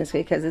mention this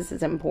because this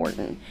is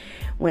important.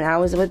 When I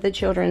was with the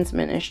children's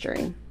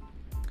ministry,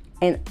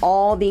 and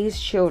all these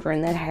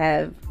children that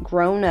have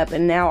grown up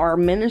and now are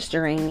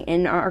ministering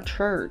in our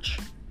church,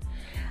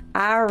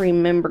 I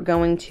remember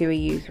going to a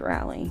youth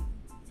rally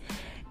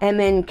and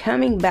then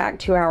coming back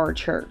to our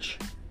church.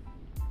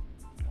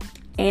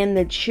 And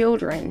the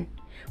children,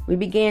 we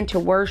began to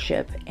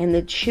worship, and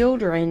the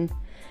children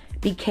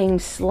became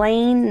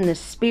slain in the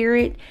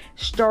spirit,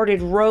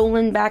 started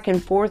rolling back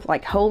and forth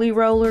like holy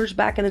rollers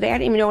back in the day. I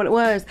didn't even know what it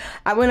was.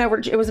 I went over,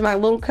 it was my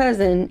little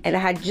cousin,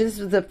 and this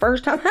was the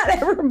first time I'd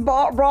ever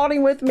brought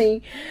him with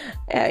me.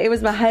 It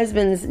was my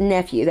husband's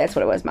nephew. That's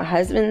what it was. My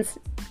husband's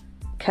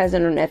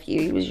cousin or nephew.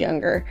 He was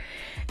younger.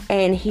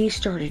 And he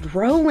started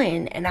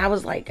rolling, and I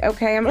was like,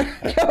 okay, I'm going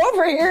to go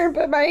over here and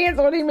put my hands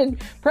on him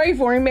and pray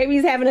for him. Maybe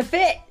he's having a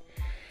fit.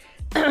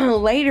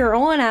 Later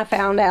on, I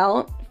found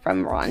out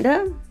from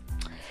Rhonda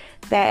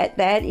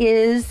that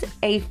is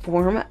a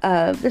form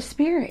of the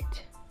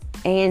Spirit.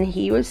 And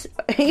he was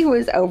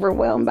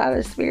overwhelmed by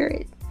the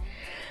Spirit.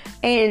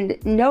 And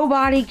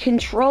nobody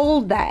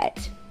controlled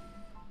that.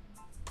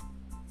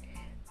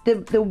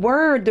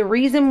 The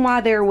reason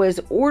why there was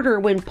order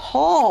when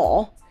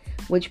Paul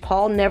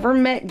never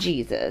met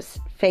Jesus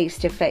face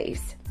to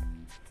face.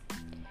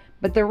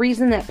 But the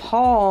reason that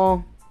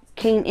Paul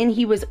came in,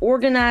 he was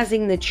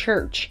organizing the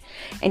church,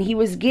 and he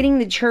was getting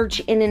the church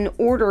in an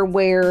order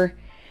where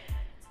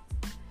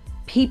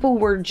people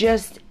were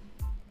just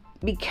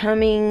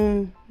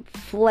becoming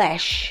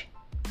flesh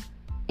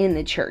in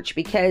the church,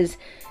 because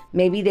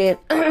maybe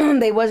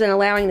they wasn't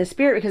allowing the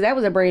Spirit, because that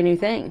was a brand new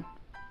thing.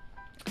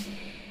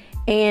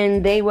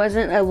 And they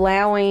wasn't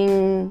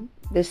allowing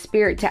the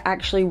Spirit to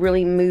actually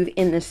really move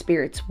in the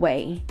Spirit's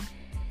way.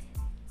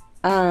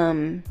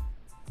 And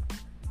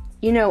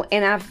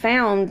I've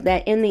found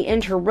that in the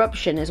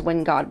interruption is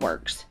when God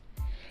works.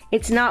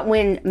 It's not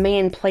when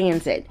man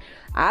plans it.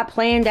 I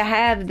plan to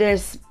have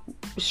this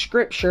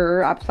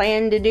scripture. I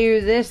plan to do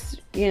this,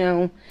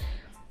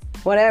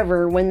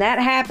 whatever. When that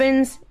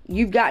happens,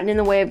 you've gotten in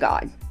the way of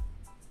God.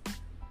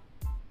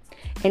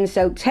 And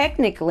so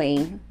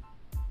technically,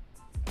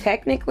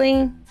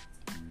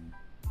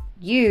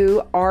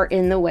 you are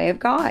in the way of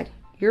God.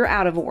 You're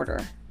out of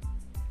order.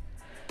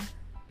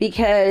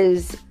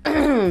 Because,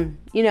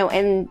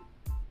 and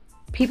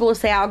people will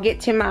say, I'll get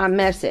to my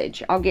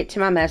message.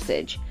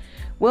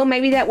 Well,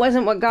 maybe that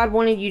wasn't what God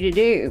wanted you to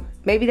do.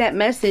 Maybe that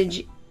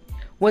message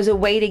was a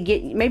way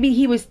to maybe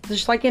he was,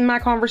 just like in my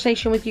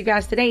conversation with you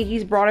guys today,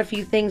 he's brought a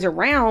few things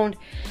around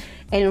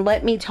and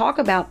let me talk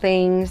about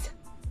things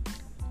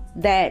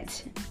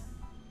that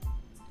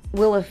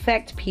will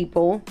affect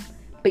people,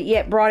 but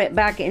yet brought it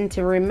back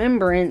into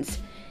remembrance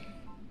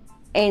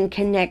and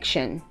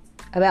connection.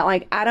 About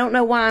I don't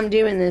know why I'm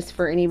doing this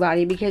for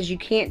anybody, because you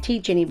can't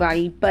teach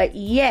anybody, but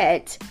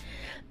yet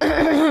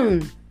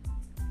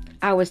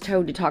I was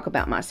told to talk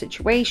about my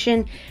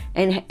situation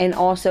and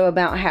also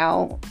about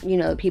how,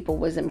 the people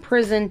was in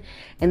prison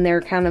and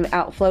they're kind of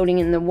out floating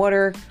in the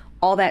water.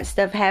 All that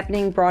stuff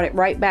happening brought it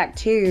right back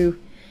to,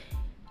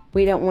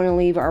 we don't want to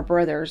leave our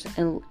brothers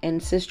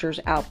and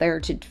sisters out there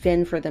to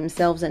fend for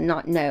themselves and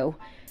not know.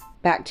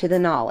 Back to the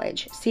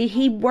knowledge. See,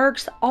 he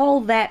works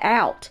all that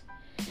out.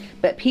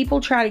 But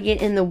people try to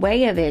get in the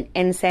way of it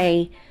and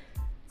say,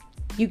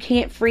 you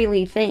can't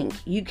freely think.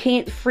 You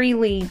can't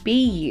freely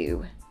be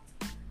you.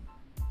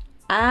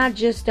 I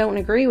just don't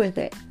agree with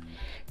it.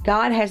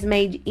 God has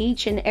made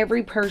each and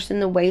every person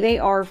the way they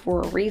are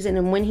for a reason.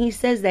 And when he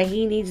says that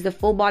he needs the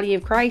full body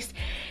of Christ,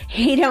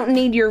 he don't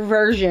need your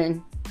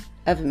version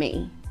of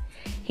me.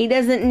 He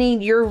doesn't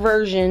need your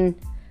version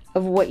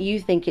of what you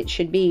think it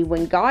should be.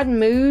 When God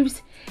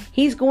moves,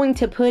 he's going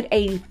to put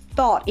a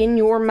thought in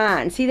your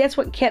mind. See, that's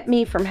what kept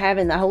me from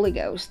having the Holy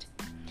Ghost.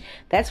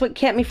 That's what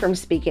kept me from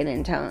speaking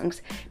in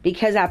tongues,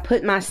 because I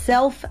put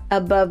myself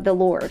above the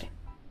Lord.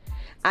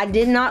 I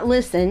did not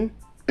listen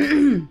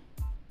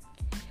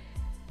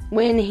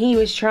when he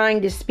was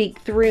trying to speak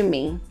through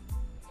me.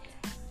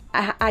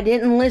 I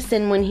didn't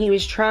listen when he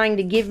was trying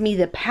to give me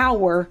the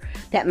power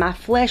that my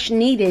flesh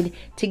needed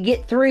to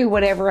get through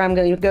whatever I'm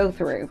going to go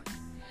through.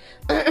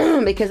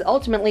 Because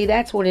ultimately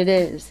that's what it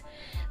is.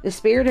 The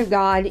Spirit of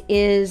God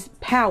is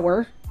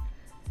power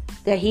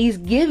that he's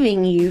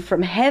giving you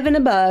from heaven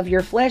above.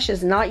 Your flesh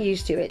is not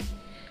used to it.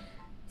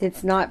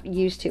 It's not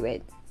used to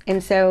it.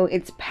 And so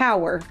it's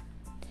power.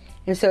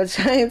 And so it's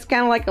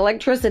kind of like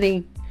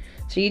electricity.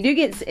 So you do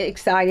get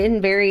excited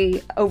and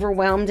very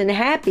overwhelmed and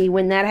happy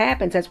when that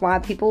happens. That's why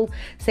people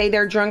say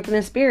they're drunk in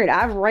the Spirit.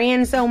 I've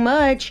ran so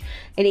much,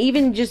 and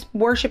even just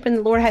worshiping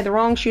the Lord, I had the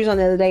wrong shoes on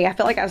the other day. I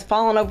felt like I was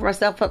falling over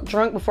myself up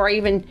drunk before I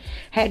even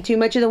had too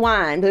much of the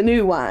wine, the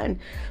new wine.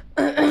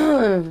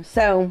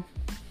 So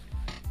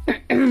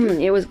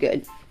it was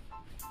good.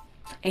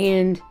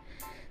 And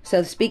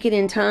so speaking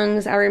in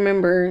tongues, I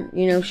remember,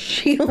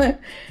 Sheila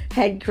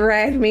had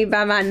grabbed me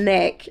by my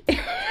neck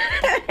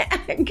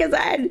because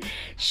I had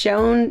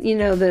shown,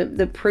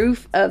 the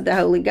proof of the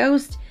Holy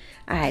Ghost.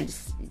 I had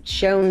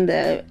shown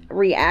the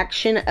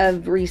reaction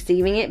of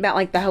receiving it, about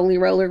like the holy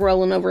roller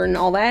rolling over and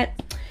all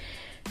that.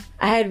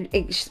 I had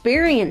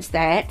experienced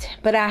that,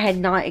 but I had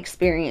not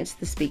experienced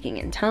the speaking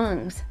in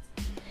tongues.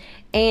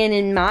 And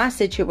in my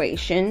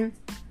situation,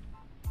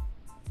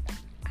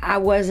 I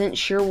wasn't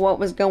sure what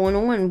was going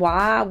on.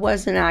 Why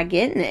wasn't I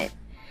getting it?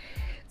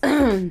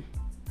 And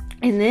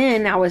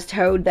then I was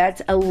told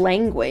that's a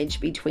language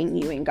between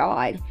you and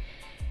God.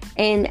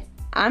 And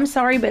I'm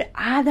sorry, but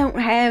I don't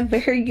have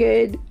very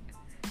good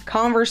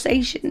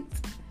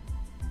conversations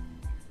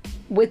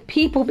with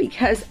people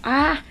because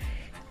I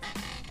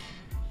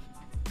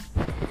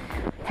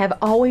have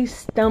always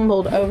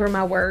stumbled over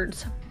my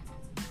words.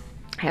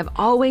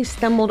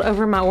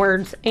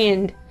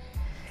 And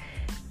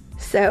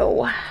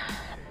so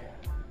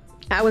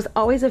I was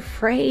always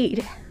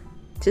afraid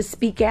to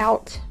speak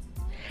out.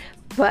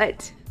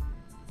 But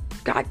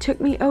God took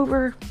me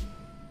over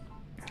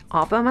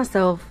all by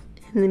myself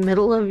in the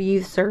middle of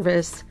youth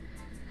service.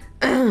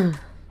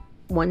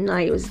 One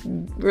night, it was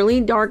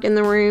really dark in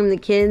the room. The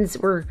kids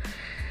were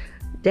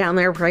down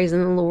there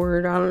praising the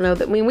Lord. I don't know.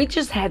 We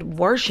just had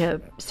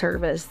worship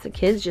service. The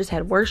kids just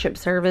had worship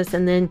service.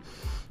 And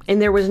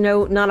there was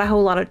not a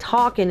whole lot of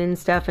talking and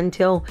stuff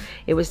until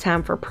it was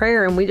time for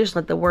prayer. And we just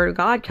let the word of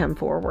God come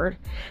forward.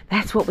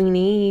 That's what we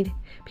need.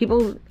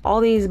 People, all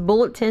these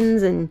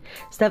bulletins and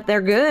stuff,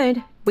 they're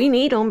good. We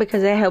need them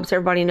because it helps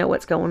everybody know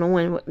what's going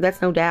on.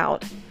 That's no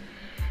doubt.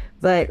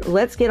 But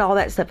let's get all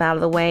that stuff out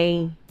of the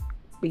way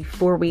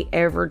before we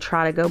ever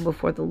try to go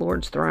before the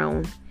Lord's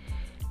throne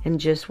and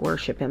just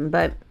worship Him.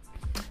 But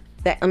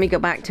let me go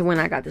back to when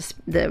I got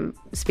the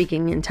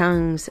speaking in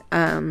tongues.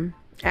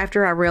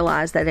 After I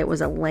realized that it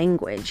was a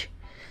language,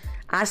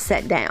 I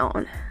sat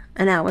down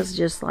and I was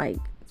just like,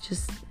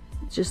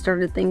 just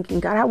started thinking,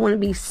 God, I want to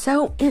be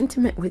so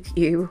intimate with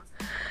you.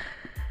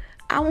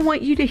 I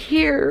want you to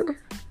hear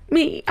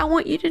me. I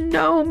want you to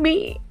know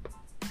me.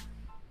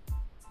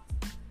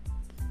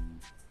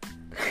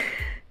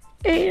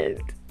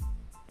 And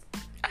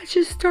I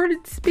just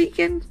started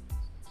speaking,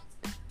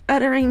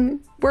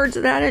 uttering words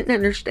that I didn't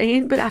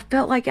understand, but I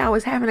felt like I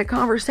was having a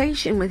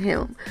conversation with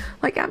Him.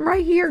 Like, I'm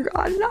right here,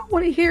 God, and I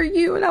want to hear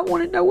you, and I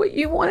want to know what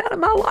you want out of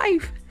my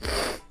life.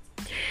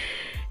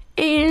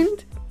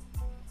 And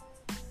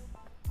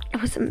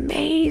it was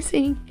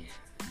amazing.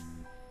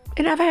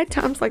 And I've had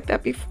times like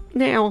that before.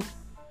 Now,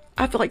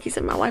 I feel like He's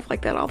in my life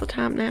like that all the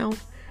time now.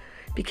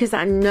 Because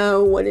I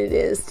know what it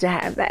is to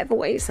have that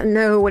voice. I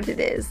know what it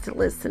is to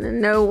listen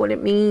and know what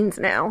it means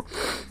now.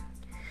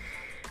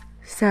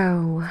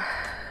 So,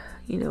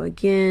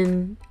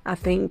 again, I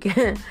think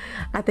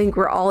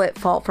we're all at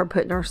fault for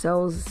putting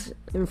ourselves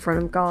in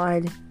front of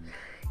God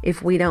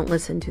if we don't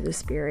listen to the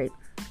Spirit.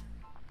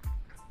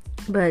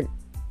 But,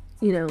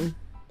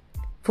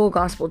 full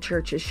gospel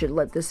churches should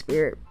let the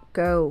Spirit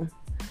go.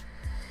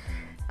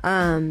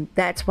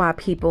 That's why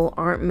people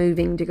aren't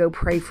moving to go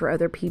pray for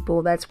other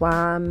people. That's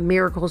why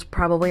miracles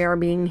probably are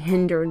being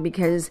hindered,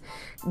 because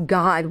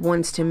God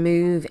wants to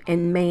move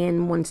and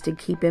man wants to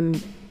keep him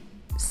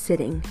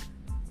sitting.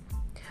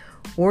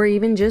 Or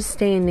even just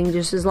standing,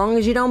 just as long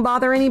as you don't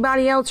bother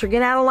anybody else or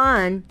get out of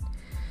line.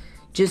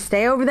 Just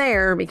stay over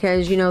there,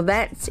 because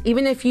that's,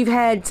 even if you've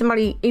had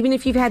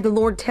the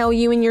Lord tell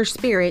you in your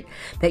spirit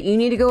that you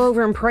need to go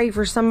over and pray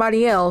for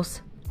somebody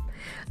else,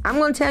 I'm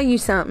going to tell you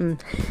something.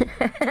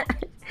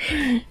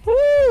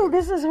 Woo,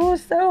 this is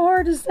so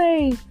hard to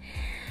say.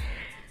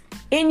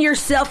 In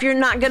yourself, you're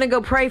not going to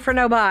go pray for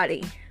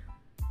nobody.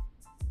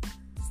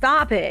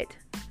 Stop it.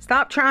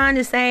 Stop trying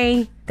to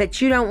say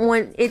that you don't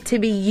want it to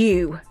be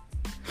you.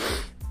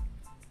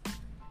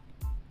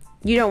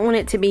 You don't want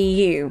it to be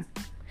you.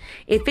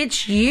 If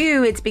it's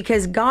you, it's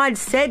because God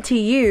said to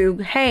you,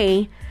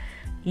 hey,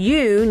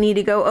 you need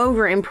to go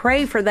over and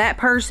pray for that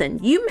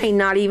person. You may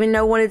not even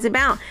know what it's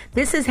about.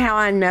 This is how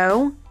I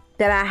know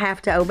that I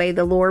have to obey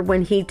the Lord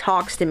when He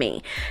talks to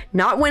me.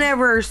 Not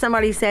whenever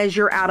somebody says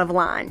you're out of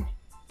line.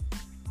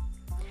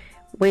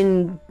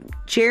 When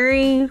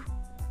Jerry,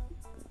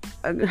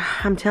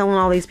 I'm telling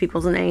all these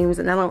people's names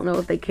and I don't know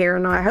if they care or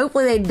not.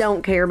 Hopefully they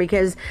don't care,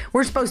 because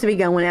we're supposed to be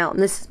going out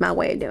and this is my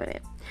way of doing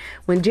it.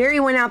 When Jerry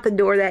went out the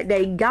door that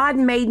day, God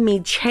made me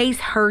chase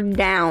her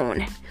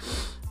down.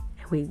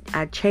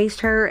 I chased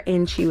her,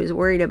 and she was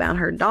worried about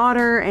her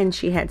daughter, and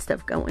she had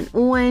stuff going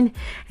on,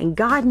 and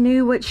God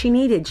knew what she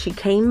needed. She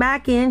came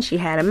back in, she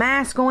had a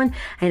mask on,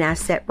 and I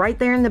sat right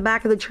there in the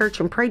back of the church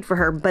and prayed for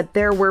her. But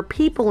there were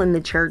people in the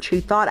church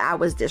who thought I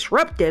was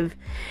disruptive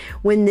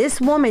when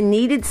this woman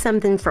needed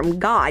something from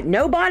God.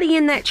 Nobody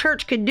in that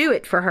church could do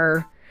it for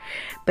her,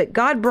 but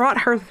God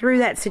brought her through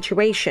that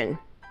situation.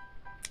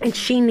 And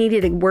she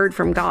needed a word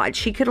from God.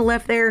 She could have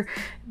left there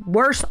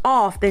worse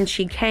off than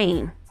she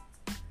came.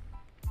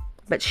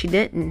 But she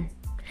didn't.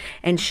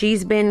 And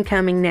she's been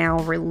coming now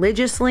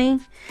religiously,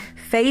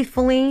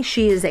 faithfully.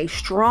 She is a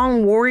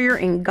strong warrior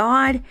in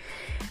God.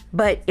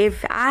 But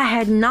if I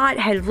had not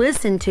had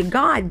listened to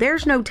God,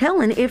 there's no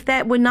telling if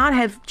that would not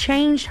have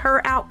changed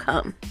her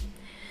outcome.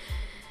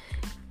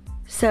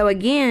 So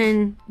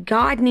again,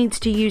 God needs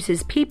to use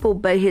his people,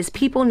 but his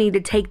people need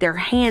to take their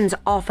hands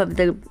off of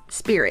the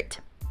Spirit.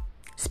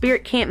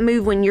 Spirit can't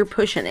move when you're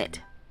pushing it.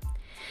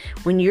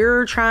 When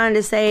you're trying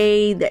to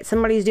say that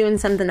somebody's doing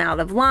something out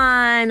of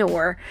line,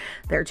 or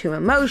they're too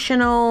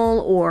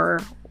emotional,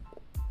 or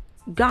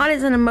God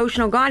is an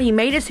emotional God. He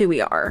made us who we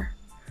are.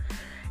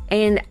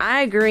 And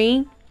I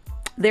agree,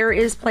 there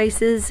is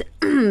places,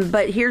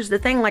 but here's the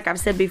thing, like I've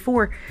said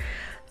before,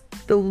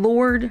 the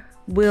Lord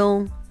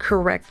will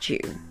correct you.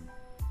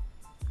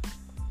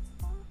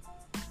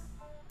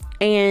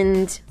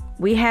 And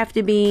we have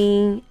to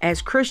be,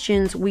 as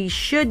Christians, we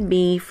should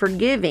be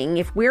forgiving.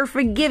 If we're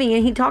forgiving,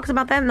 and he talks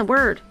about that in the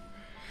Word.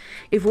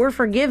 If we're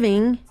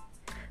forgiving,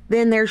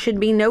 then there should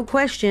be no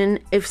question.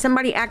 If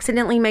somebody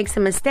accidentally makes a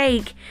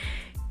mistake,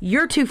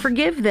 you're to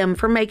forgive them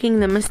for making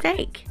the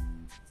mistake.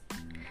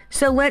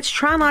 So let's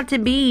try not to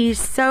be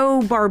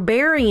so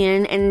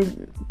barbarian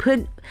and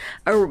put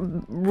a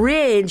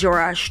ridge or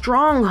a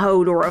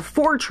stronghold or a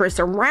fortress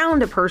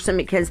around a person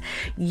because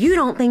you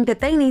don't think that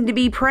they need to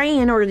be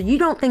praying, or you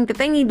don't think that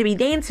they need to be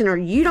dancing, or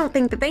you don't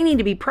think that they need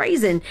to be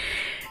praising.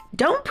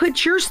 Don't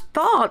put your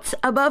thoughts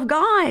above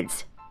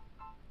God's.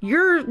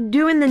 You're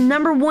doing the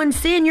number one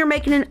sin. You're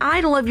making an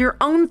idol of your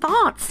own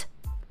thoughts.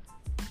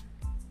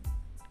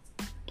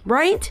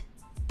 Right?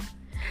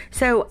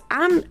 So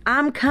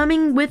I'm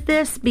coming with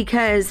this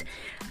because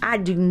I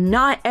do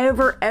not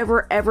ever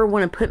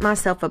want to put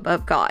myself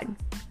above God.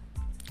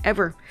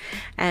 Ever.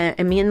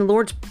 And me and the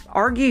Lord's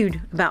argued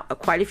about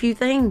quite a few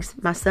things.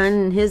 My son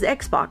and his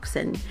Xbox.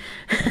 And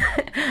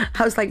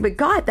I was like, but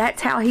God,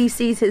 that's how he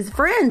sees his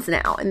friends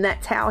now. And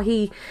that's how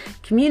he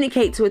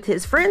communicates with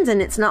his friends.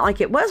 And it's not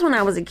like it was when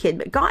I was a kid.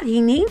 But God, he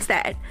needs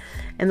that.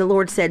 And the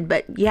Lord said,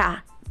 but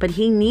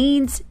he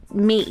needs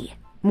me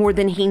more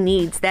than he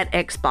needs that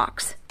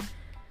Xbox.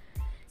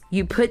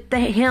 You put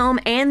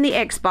him and the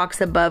Xbox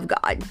above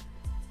God.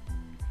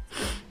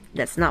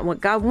 That's not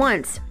what God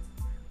wants.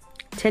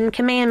 10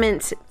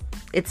 Commandments,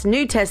 it's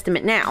New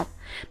Testament now.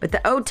 But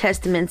the Old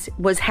Testament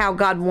was how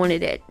God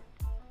wanted it.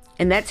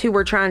 And that's who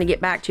we're trying to get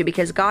back to,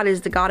 because God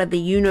is the God of the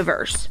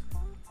universe.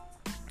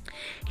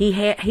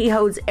 He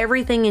holds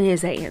everything in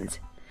his hands.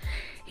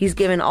 He's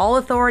given all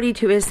authority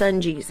to his son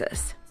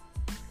Jesus.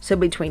 So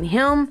between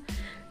him,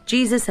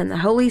 Jesus, and the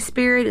Holy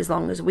Spirit, as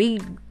long as we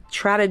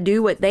try to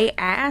do what they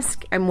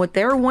ask and what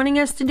they're wanting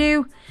us to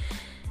do,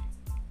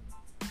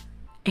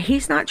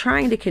 he's not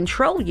trying to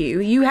control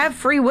you. You have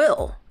free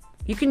will.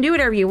 You can do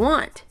whatever you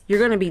want. You're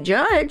going to be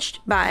judged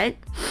by it.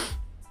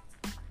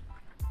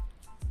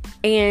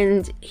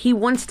 And he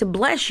wants to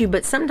bless you.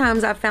 But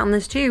sometimes I've found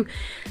this too.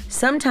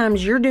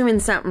 Sometimes you're doing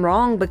something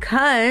wrong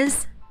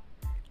because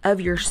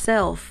of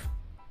yourself.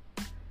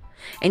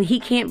 And he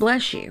can't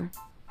bless you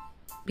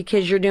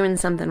because you're doing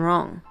something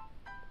wrong.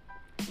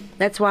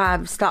 That's why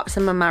I've stopped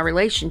some of my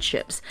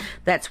relationships.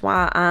 That's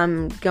why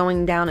I'm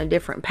going down a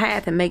different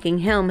path and making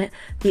him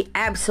the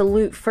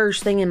absolute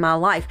first thing in my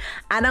life.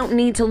 I don't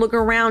need to look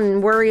around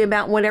and worry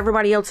about what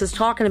everybody else is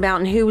talking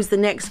about and who's the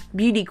next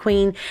beauty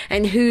queen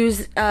and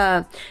whose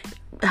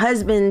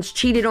husband's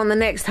cheated on the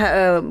next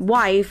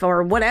wife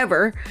or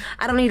whatever.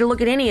 I don't need to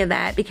look at any of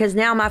that, because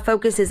now my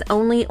focus is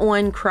only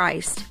on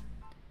Christ.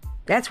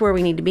 That's where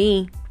we need to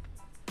be.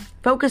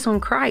 Focus on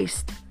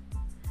Christ.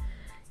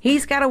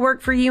 He's got to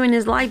work for you in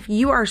his life.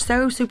 You are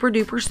so super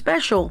duper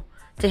special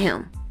to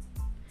him.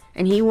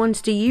 And he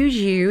wants to use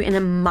you in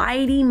a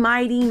mighty,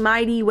 mighty,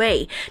 mighty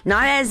way.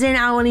 Not as in,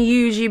 I want to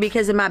use you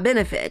because of my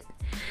benefit.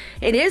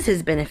 It is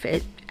his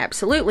benefit,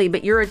 absolutely.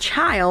 But you're a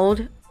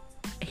child.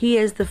 He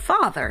is the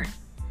father.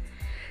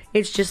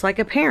 It's just like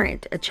a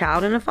parent, a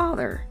child and a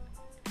father.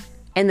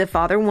 And the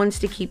father wants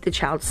to keep the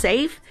child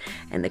safe,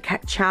 and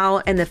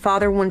the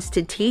father wants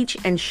to teach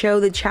and show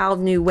the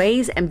child new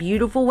ways and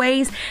beautiful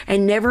ways,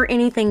 and never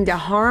anything to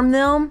harm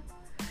them.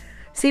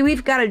 See,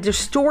 we've got a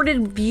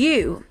distorted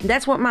view.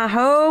 That's what my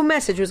whole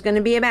message was going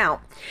to be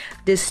about.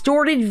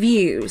 Distorted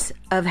views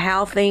of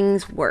how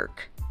things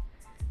work.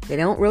 They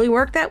don't really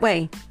work that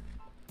way.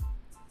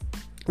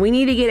 We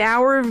need to get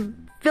our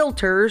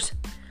filters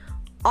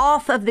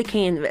off of the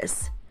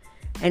canvas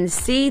and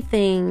see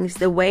things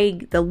the way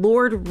the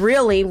Lord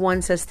really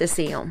wants us to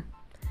see them.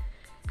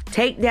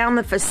 Take down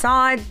the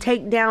facade.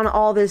 Take down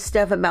all this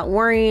stuff about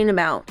worrying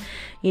about,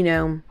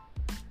 am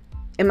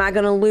I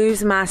going to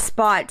lose my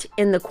spot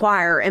in the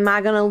choir? Am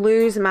I going to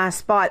lose my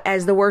spot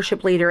as the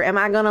worship leader? Am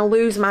I going to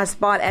lose my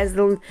spot as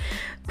the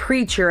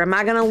preacher? Am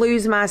I going to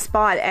lose my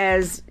spot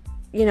as,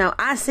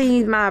 I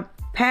see my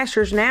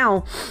pastors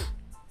now,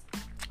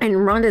 and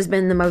Rhonda's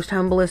been the most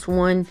humblest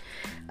one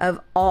of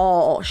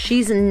all.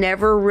 She's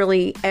never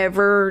really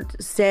ever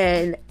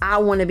said, I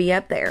want to be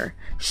up there.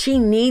 She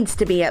needs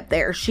to be up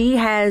there. She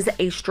has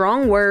a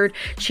strong word.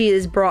 She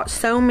has brought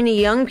so many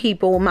young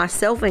people,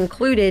 myself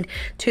included,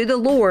 to the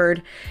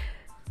Lord.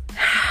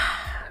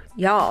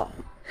 Y'all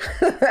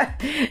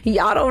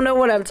don't know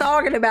what I'm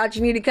talking about.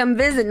 You need to come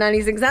visit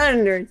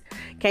 9600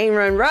 Cane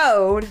Run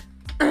Road,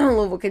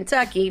 Louisville,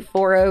 Kentucky,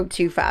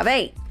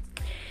 40258.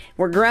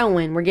 We're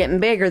growing. We're getting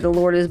bigger. The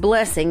Lord is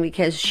blessing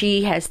because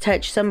she has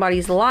touched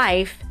somebody's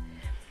life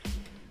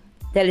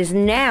that is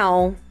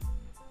now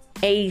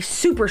a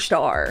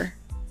superstar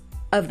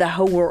of the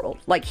whole world.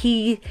 Like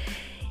he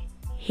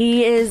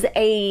is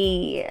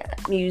a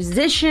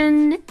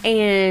musician,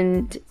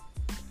 and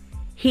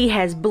he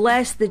has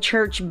blessed the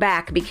church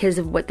back because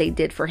of what they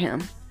did for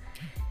him.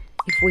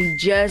 If we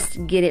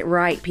just get it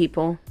right,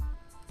 people,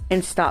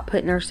 and stop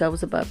putting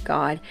ourselves above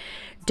God.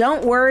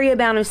 Don't worry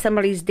about if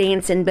somebody's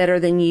dancing better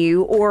than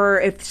you, or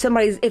if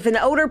an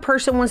older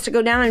person wants to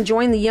go down and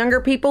join the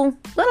younger people,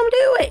 let them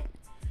do it.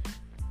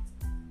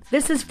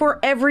 This is for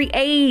every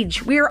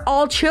age. We are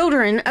all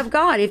children of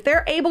God. If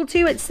they're able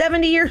to at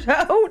 70 years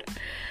old,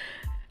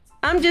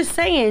 I'm just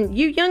saying,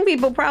 you young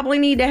people probably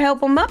need to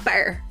help them up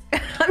there.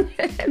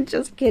 I'm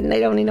just kidding. They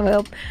don't need no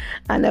help.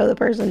 I know the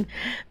person.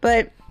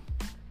 But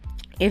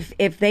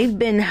if they've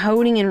been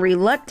holding and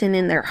reluctant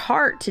in their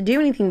heart to do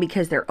anything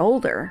because they're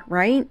older,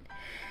 right?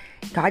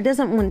 God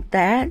doesn't want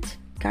that.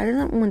 God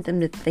doesn't want them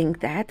to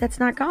think that.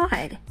 That's not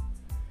God.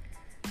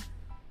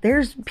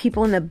 There's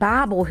people in the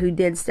Bible who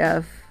did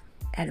stuff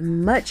at a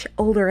much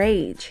older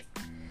age.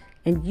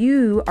 And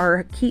you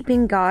are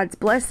keeping God's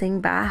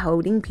blessing by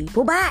holding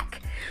people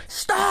back.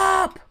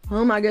 Stop!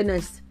 Oh my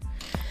goodness.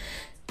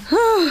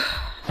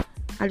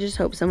 I just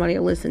hope somebody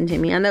will listen to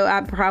me. I know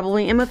I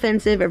probably am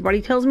offensive.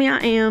 Everybody tells me I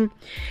am.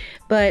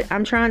 But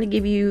I'm trying to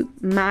give you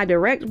my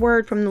direct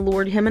word from the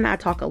Lord. Him and I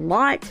talk a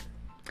lot.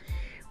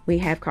 We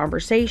have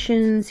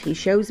conversations. He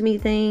shows me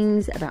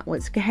things about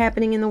what's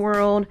happening in the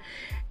world.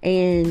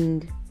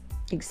 And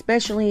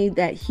especially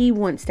that he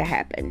wants to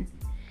happen.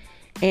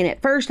 And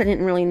at first I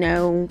didn't really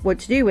know what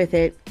to do with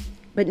it.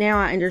 But now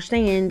I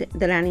understand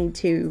that I need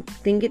to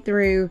think it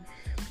through.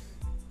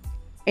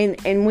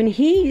 And when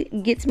he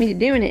gets me to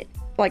doing it,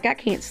 like I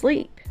can't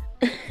sleep.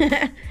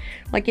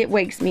 Like it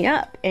wakes me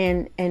up.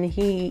 And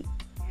he's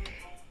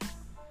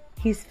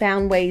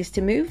found ways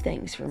to move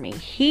things for me.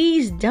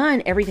 He's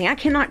done everything. I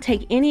cannot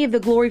take any of the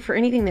glory for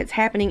anything that's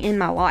happening in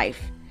my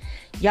life.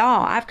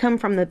 Y'all, I've come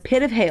from the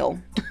pit of hell.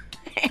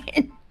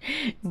 And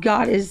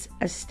God is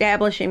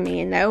establishing me.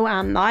 And no,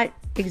 I'm not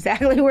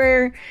exactly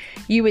where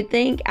you would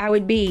think I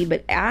would be.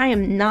 But I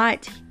am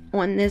not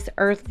on this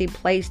earthly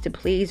place to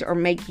please or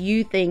make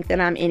you think that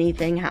I'm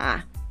anything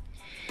high.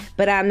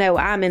 But I know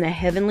I'm in a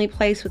heavenly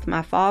place with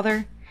my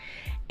Father.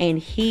 And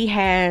he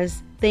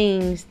has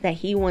things that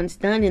he wants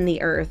done in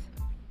the earth.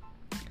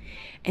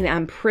 And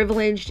I'm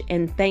privileged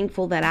and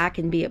thankful that I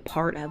can be a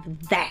part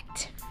of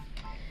that.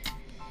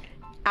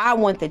 I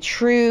want the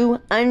true,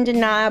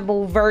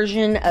 undeniable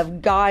version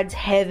of God's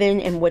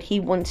heaven and what he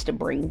wants to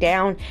bring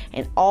down.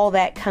 And all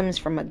that comes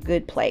from a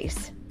good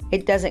place.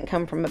 It doesn't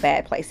come from a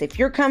bad place. If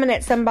you're coming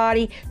at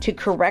somebody to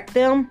correct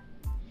them,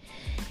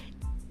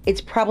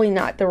 it's probably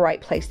not the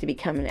right place to be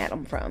coming at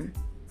them from.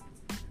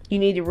 You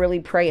need to really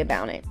pray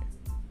about it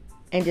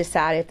and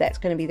decide if that's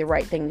going to be the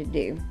right thing to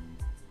do.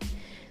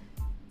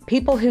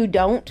 People who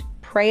don't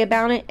pray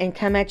about it and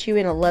come at you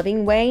in a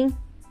loving way,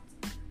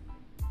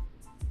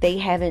 they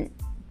haven't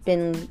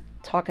been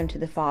talking to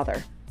the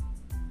Father.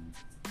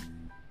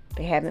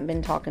 They haven't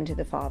been talking to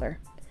the Father.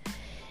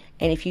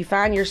 And if you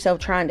find yourself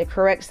trying to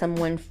correct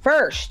someone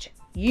first,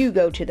 you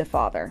go to the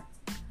Father.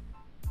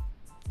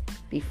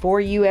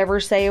 Before you ever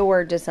say a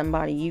word to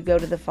somebody, you go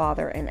to the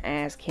Father and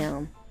ask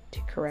him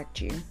to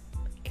correct you.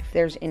 If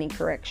there's any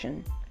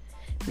correction.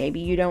 Maybe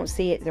you don't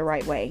see it the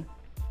right way.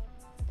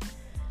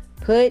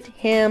 Put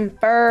him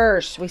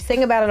first. We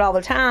sing about it all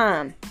the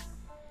time.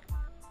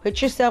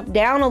 Put yourself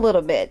down a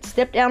little bit.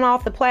 Step down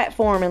off the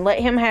platform and let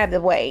him have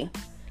the way.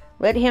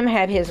 Let him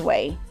have his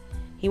way.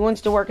 He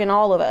wants to work in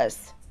all of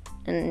us.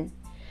 And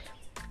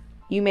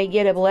you may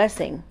get a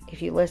blessing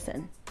if you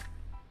listen.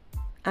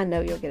 I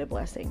know you'll get a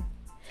blessing.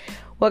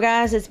 Well,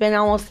 guys, it's been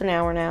almost an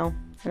hour now.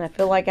 And I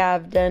feel like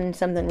I've done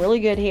something really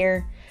good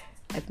here.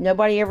 If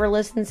nobody ever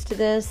listens to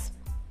this,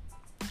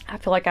 I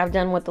feel like I've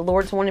done what the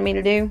Lord's wanted me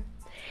to do.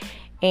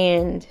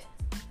 And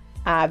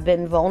I've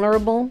been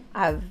vulnerable.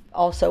 I've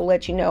also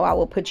let you know I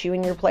will put you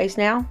in your place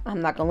now. I'm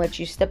not going to let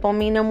you step on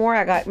me no more.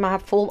 I got my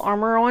full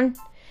armor on.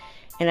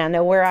 And I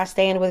know where I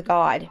stand with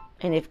God.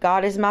 And if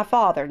God is my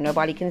Father,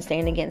 nobody can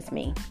stand against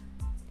me.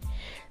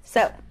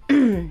 So,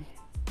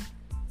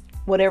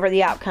 whatever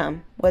the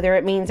outcome, whether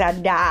it means I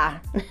die,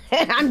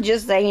 I'm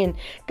just saying,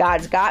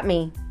 God's got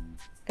me.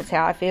 That's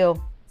how I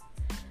feel.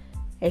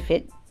 If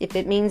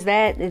it means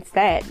that, it's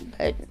that.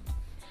 But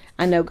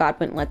I know God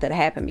wouldn't let that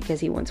happen because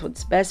he wants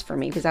what's best for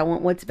me, because I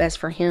want what's best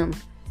for him.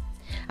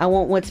 I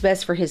want what's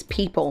best for his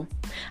people.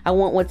 I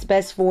want what's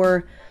best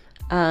for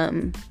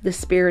the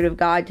Spirit of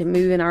God to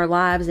move in our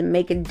lives and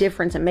make a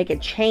difference and make a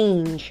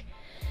change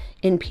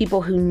in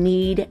people who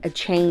need a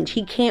change.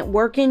 He can't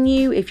work in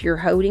you if you're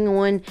holding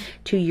on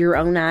to your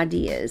own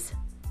ideas.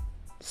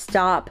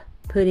 Stop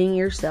putting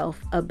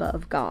yourself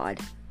above God.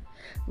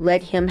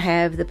 Let him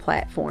have the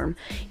platform.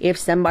 If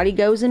somebody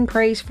goes and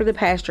prays for the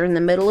pastor in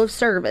the middle of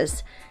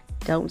service,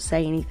 don't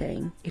say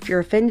anything. If you're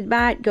offended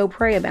by it, go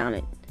pray about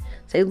it.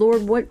 Say,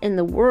 Lord, what in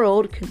the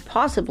world could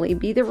possibly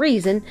be the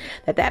reason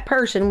that that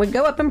person would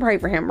go up and pray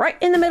for him right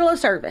in the middle of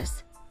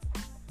service?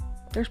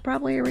 There's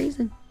probably a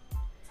reason.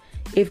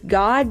 If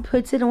God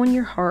puts it on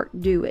your heart,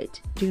 do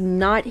it. Do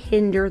not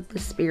hinder the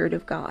Spirit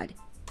of God.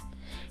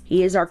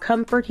 He is our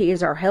comfort. He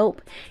is our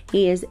help.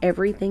 He is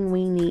everything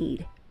we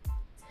need.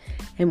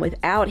 And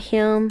without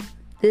Him,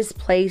 this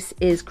place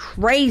is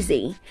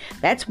crazy.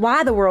 That's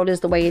why the world is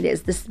the way it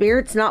is. The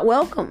Spirit's not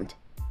welcomed.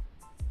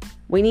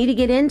 We need to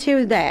get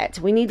into that.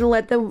 We need to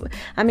let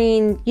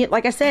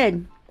like I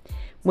said,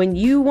 when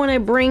you want to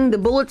bring the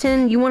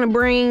bulletin, you want to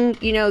bring,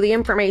 the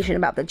information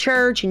about the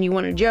church, and you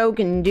want to joke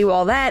and do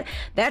all that,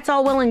 that's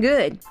all well and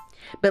good.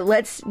 But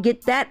let's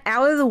get that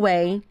out of the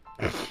way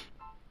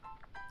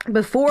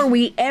before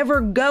we ever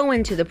go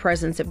into the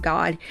presence of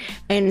God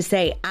and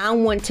say, I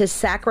want to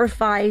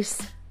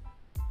sacrifice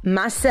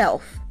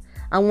myself.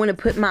 I want to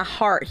put my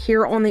heart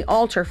here on the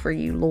altar for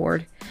you,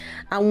 Lord.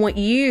 I want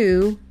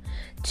you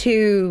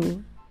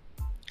to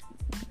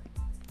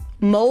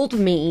mold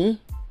me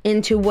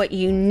into what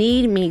you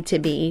need me to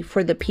be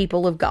for the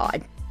people of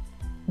God.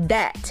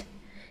 That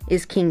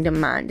is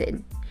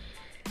kingdom-minded.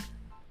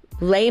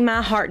 Lay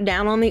my heart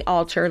down on the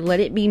altar. Let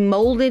it be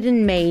molded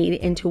and made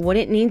into what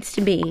it needs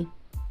to be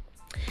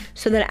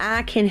so that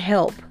I can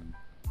help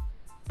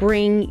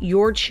bring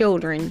your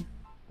children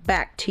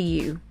back to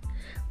you.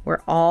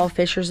 We're all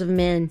fishers of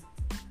men.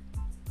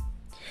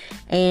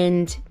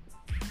 And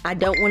I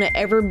don't want to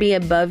ever be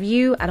above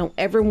you. I don't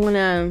ever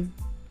want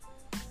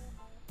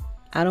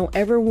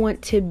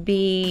to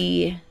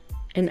be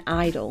an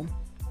idol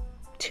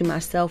to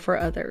myself or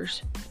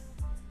others.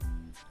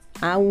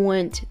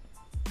 And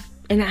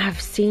I've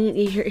seen,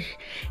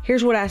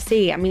 here's what I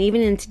see.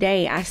 Even in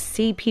today, I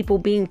see people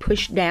being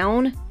pushed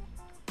down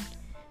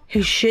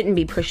who shouldn't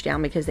be pushed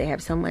down because they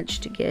have so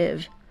much to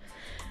give.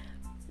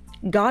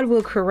 God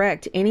will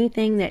correct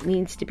anything that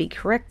needs to be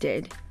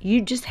corrected.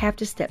 You just have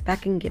to step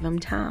back and give Him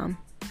time.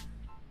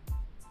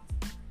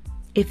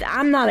 If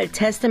I'm not a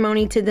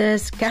testimony to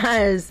this,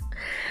 guys,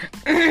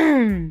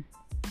 like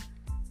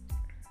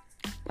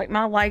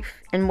my life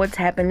and what's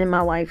happened in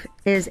my life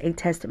is a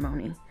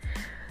testimony.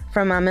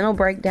 From my mental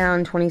breakdown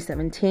in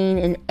 2017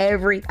 and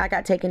I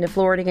got taken to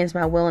Florida against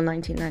my will in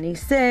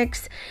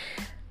 1996.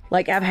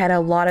 Like, I've had a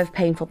lot of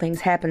painful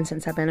things happen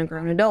since I've been a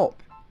grown adult.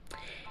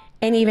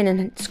 And even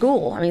in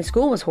school.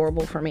 School was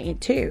horrible for me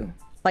too.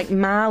 Like,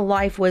 my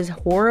life was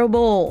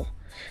horrible.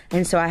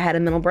 And so I had a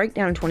mental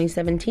breakdown in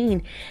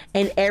 2017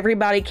 and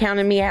everybody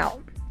counted me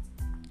out.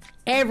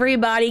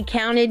 Everybody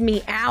counted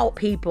me out,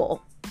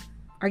 people.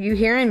 Are you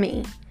hearing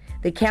me?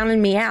 They counted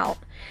me out.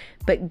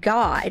 But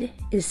God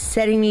is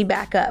setting me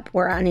back up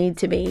where I need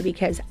to be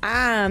because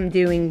I'm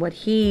doing what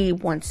He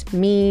wants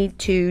me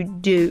to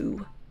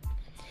do.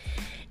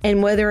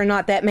 And whether or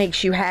not that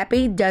makes you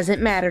happy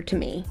doesn't matter to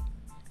me.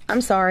 I'm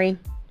sorry.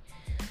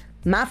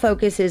 My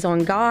focus is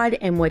on God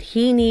and what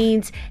He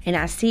needs, and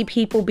I see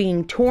people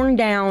being torn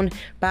down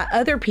by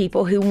other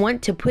people who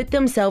want to put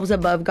themselves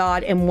above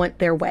God and want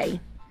their way.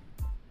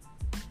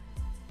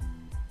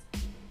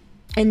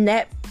 And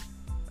that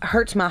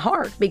hurts my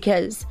heart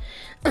because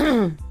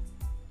God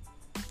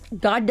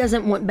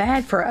doesn't want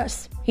bad for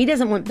us. He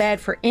doesn't want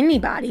bad for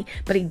anybody,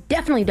 but He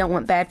definitely don't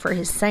want bad for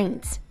His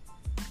saints.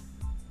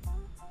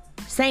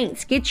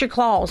 Saints, get your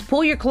claws,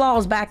 pull your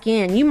claws back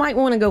in. You might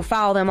want to go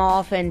file them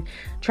off and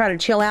try to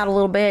chill out a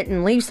little bit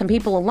and leave some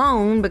people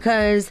alone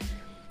because,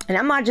 and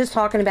I'm not just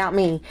talking about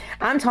me,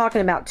 I'm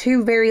talking about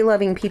two very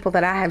loving people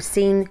that I have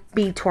seen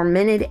be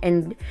tormented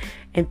and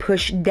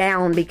pushed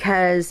down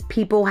because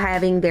people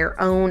having their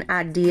own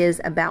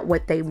ideas about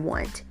what they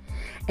want.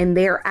 And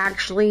they're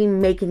actually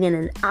making it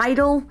an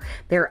idol.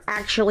 They're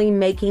actually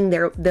making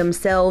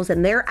themselves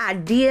and their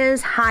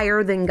ideas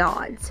higher than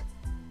God's.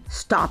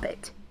 Stop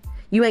it.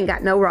 You ain't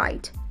got no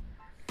right.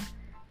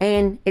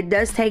 And it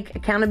does take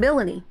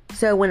accountability.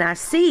 So when I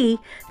see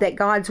that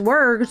God's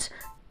words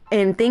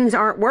and things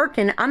aren't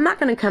working, I'm not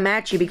going to come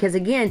at you because,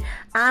 again,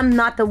 I'm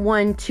not the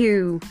one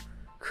to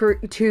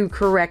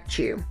correct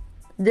you.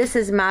 This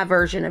is my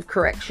version of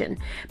correction,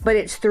 but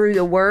it's through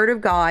the Word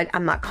of God.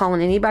 I'm not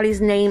calling anybody's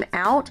name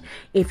out.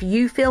 If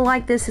you feel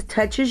like this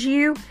touches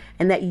you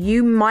and that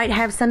you might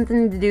have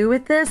something to do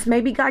with this,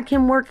 maybe God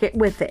can work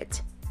with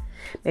it.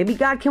 Maybe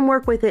God can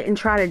work with it and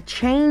try to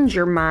change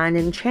your mind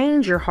and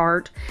change your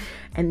heart.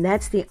 And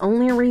that's the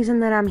only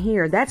reason that I'm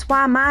here. That's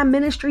why my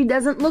ministry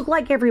doesn't look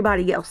like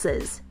everybody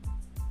else's.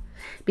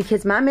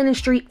 Because my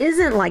ministry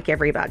isn't like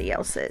everybody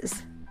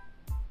else's.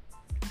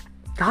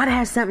 God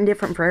has something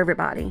different for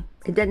everybody.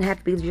 It doesn't have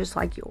to be just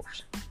like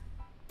yours.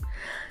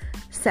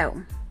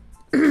 So,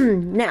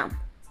 now,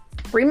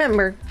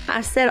 remember,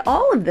 I said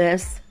all of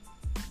this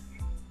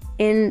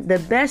in the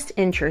best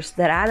interest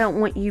that I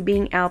don't want you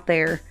being out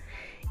there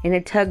in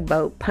a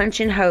tugboat,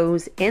 punching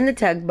holes in the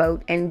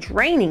tugboat and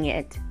draining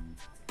it.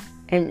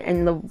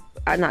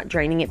 Not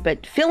draining it,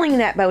 but filling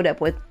that boat up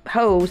with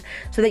hose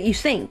so that you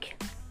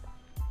sink.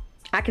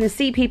 I can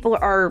see people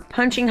are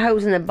punching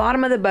holes in the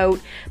bottom of the boat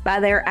by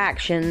their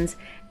actions,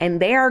 and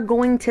they are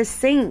going to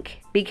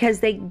sink because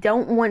they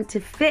don't want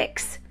to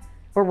fix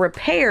or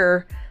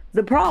repair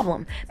the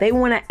problem. They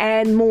want to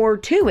add more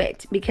to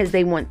it because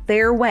they want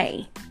their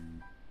way.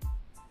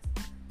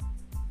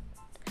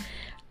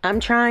 I'm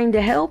trying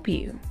to help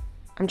you.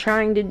 I'm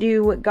trying to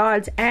do what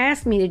God's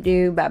asked me to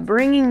do by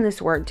bringing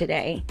this word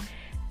today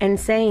and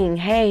saying,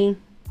 hey,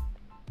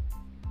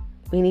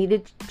 we need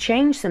to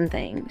change some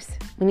things.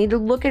 We need to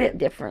look at it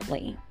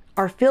differently.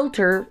 Our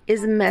filter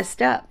is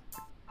messed up.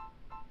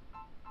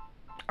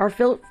 Our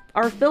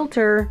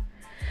filter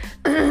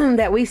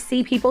that we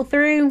see people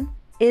through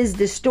is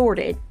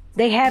distorted.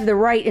 They have the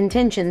right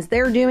intentions.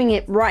 They're doing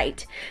it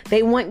right.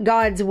 They want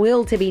God's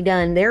will to be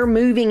done. They're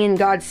moving in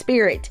God's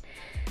spirit.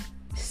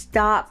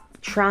 Stop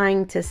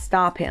trying to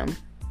stop him.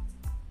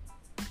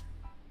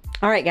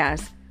 All right,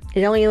 guys.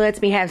 It only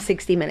lets me have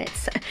 60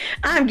 minutes.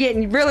 I'm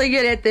getting really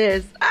good at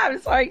this.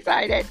 I'm so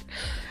excited.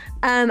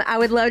 I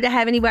would love to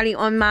have anybody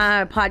on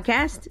my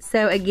podcast.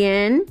 So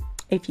again,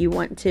 if you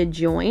want to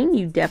join,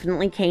 you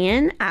definitely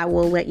can. I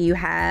will let you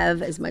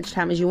have as much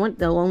time as you want.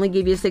 They'll only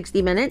give you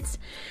 60 minutes.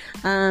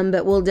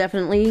 But we'll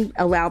definitely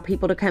allow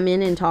people to come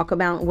in and talk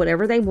about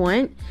whatever they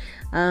want.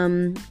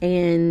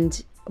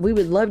 And we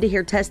would love to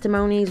hear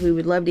testimonies. We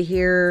would love to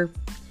hear,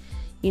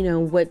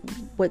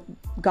 what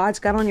God's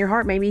got on your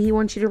heart. Maybe he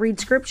wants you to read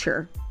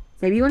scripture.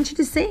 Maybe he wants you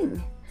to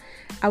sing.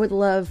 I would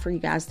love for you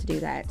guys to do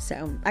that.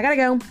 So I gotta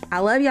go. I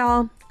love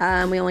y'all.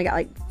 We only got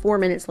like 4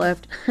 minutes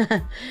left.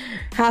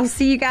 I'll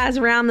see you guys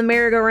around the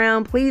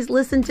merry-go-round. Please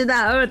listen to the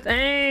whole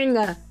thing.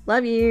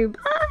 Love you.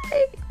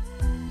 Bye.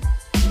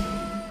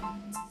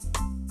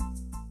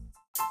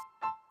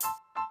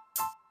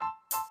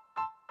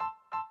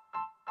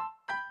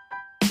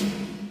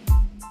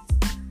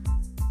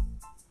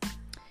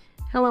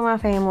 Hello, my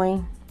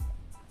family.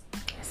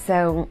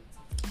 So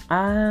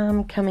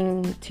I'm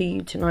coming to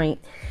you tonight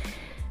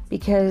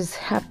because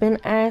I've been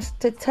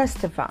asked to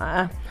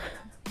testify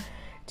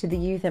to the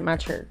youth at my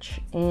church.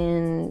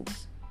 And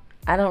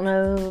I don't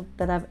know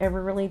that I've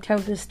ever really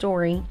told this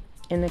story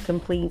in a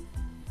complete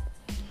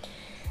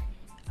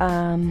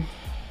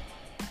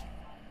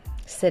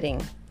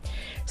sitting.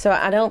 So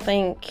I don't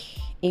think,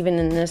 even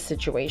in this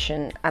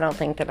situation, I don't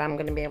think that I'm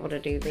going to be able to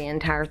do the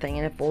entire thing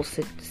in a full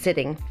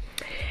sitting.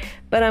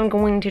 But I'm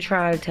going to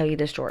try to tell you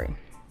the story.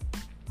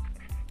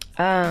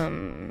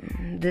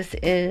 This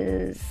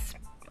is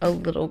a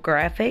little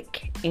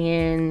graphic,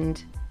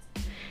 and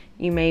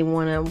you may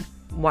want to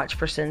watch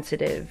for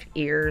sensitive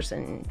ears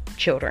and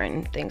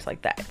children, things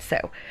like that.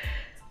 So,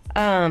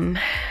 I'm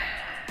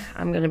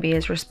going to be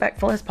as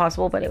respectful as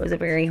possible, but it was a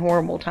very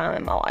horrible time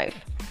in my life.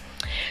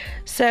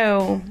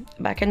 So,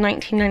 back in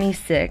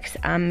 1996,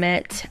 I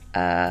met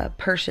a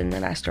person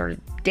that I started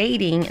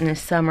dating in the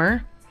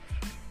summer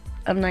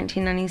of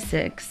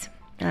 1996.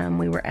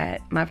 We were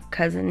at, my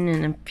cousin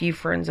and a few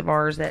friends of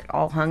ours that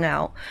all hung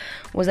out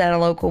was at a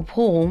local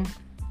pool,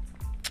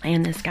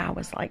 and this guy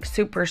was like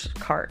super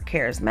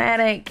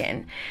charismatic,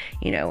 and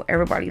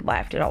everybody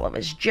laughed at all of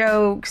his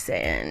jokes,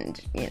 and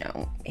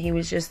he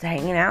was just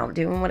hanging out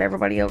doing what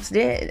everybody else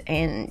did,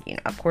 and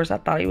of course I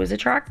thought he was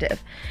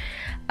attractive.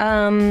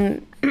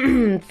 Throughout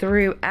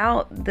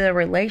the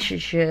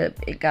relationship,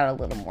 it got a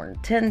little more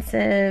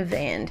intensive,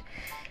 and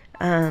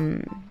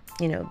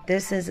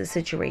this is a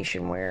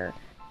situation where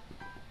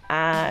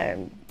I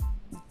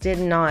did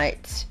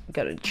not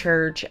go to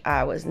church.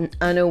 I was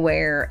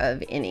unaware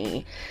of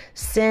any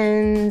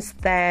sins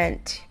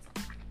that,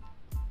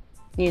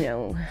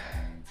 when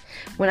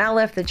I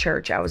left the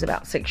church, I was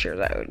about 6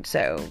 years old.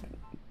 So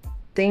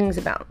things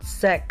about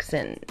sex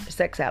and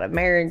sex out of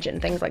marriage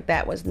and things like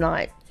that was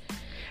not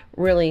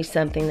really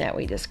something that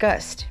we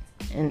discussed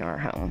in our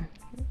home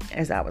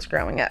as I was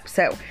growing up.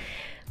 So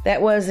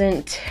that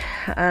wasn't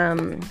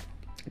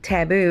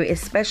taboo,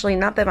 especially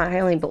not that my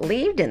family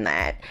believed in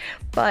that,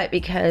 but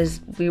because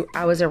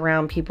I was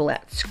around people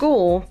at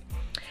school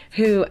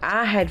who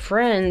I had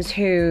friends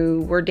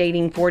who were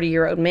dating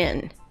 40-year-old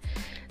men.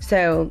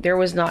 So there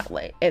was not,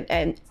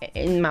 and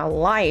in my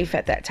life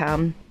at that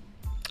time,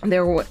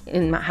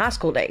 in my high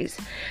school days,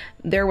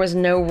 there was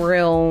no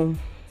real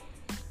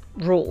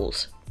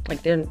rules.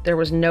 Like there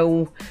was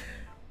no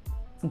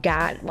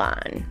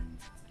guideline.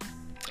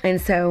 And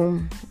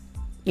so,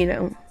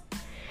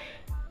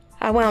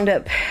 I wound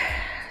up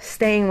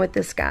staying with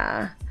this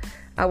guy.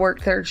 I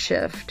worked third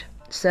shift.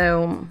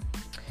 So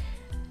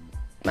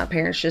my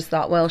parents just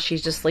thought, well,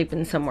 she's just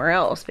sleeping somewhere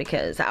else,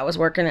 because I was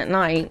working at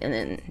night, and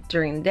then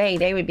during the day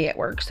they would be at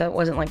work. So it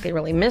wasn't like they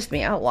really missed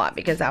me out a lot,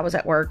 because I was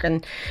at work,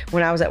 and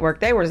when I was at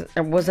work,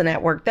 wasn't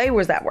at work, they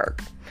was at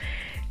work.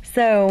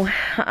 So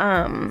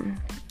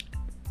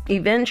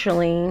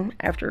eventually,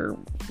 after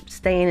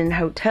staying in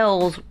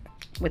hotels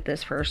with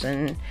this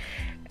person,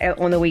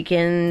 on the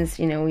weekends,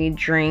 we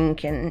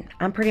drink, and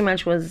I pretty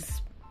much an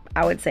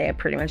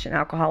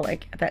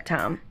alcoholic at that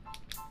time.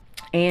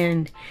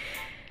 And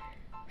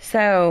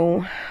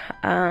so,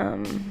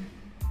 I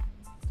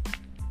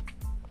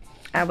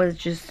would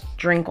just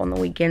drink on the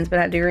weekends, but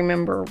I do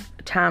remember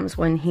times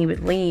when he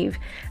would leave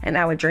and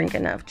I would drink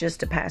enough just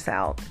to pass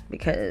out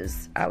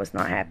because I was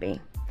not happy.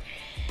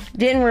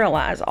 Didn't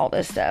realize all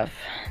this stuff.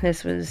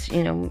 This was,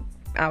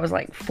 I was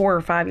like 4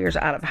 or 5 years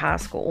out of high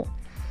school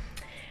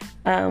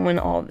when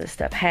all of this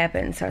stuff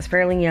happened. So I was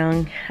fairly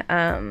young.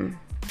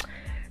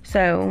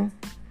 So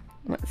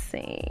let's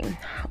see.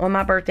 On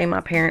my birthday,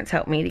 my parents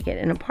helped me to get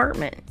an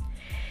apartment.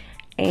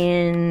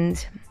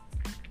 And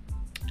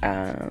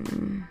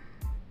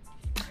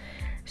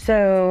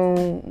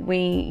so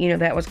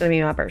that was going to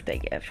be my birthday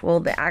gift. Well,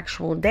 the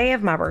actual day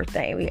of my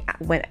birthday, we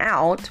went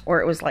out,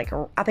 or it was like,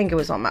 I think it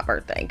was on my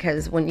birthday,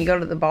 because when you go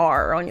to the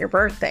bar on your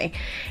birthday,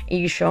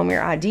 you show them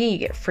your ID, you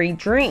get free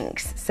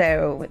drinks.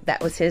 So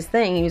that was his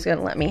thing. He was going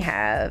to let me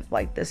have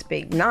like this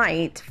big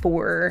night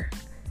for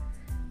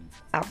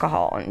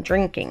alcohol and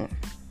drinking.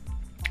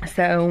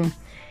 So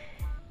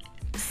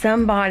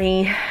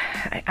somebody,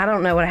 I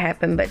don't know what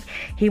happened, but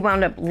he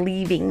wound up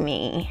leaving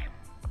me.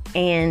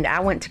 And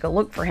I went to go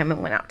look for him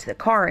and went out to the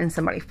car, and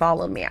somebody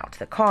followed me out to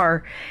the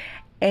car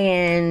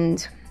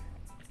and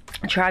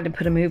tried to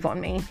put a move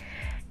on me.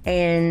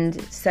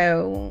 And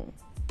so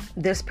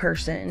this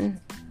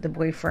person, the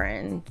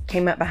boyfriend,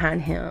 came up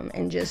behind him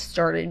and just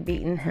started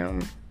beating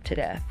him to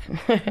death.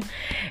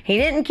 He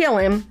didn't kill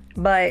him,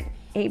 but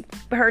he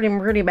hurt him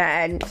pretty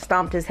bad,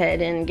 stomped his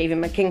head and gave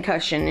him a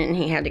concussion, and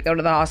he had to go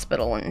to the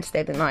hospital and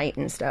stay the night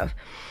and stuff.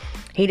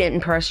 He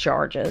didn't press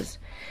charges.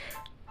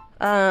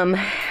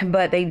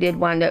 But they did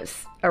wind up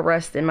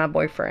arresting my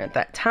boyfriend at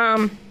that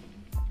time.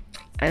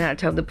 And I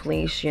told the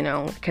police,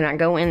 can I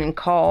go in and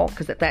call?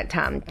 Because at that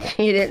time,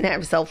 you didn't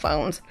have cell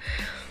phones.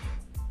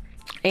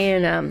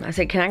 And I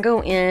said, can I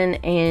go in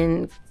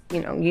and,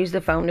 use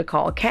the phone to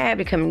call a cab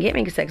to come and get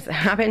me? Because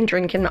I've been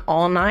drinking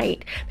all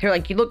night. They're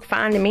like, you look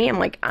fine to me. I'm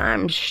like,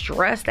 I'm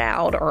stressed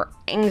out, or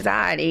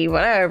anxiety,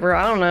 whatever.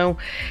 I don't know.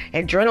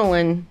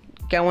 Adrenaline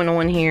going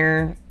on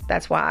here.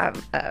 That's why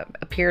I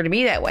appear to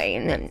be that way.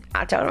 And then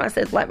I told him, I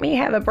said, let me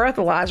have a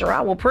breathalyzer.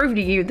 I will prove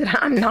to you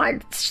that I'm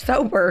not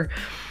sober.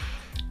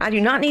 I do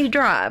not need to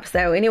drive.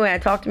 So anyway, I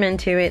talked them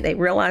into it. They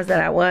realized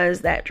that I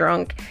was that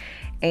drunk,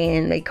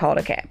 and they called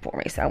a cab for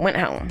me. So I went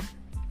home.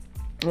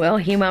 Well,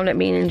 he wound up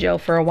being in jail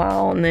for a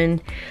while, and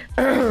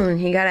then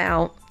he got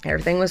out.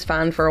 Everything was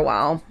fine for a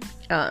while.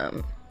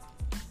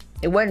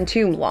 It wasn't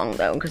too long,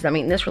 though, because,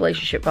 this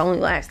relationship only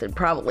lasted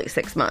probably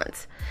 6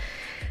 months.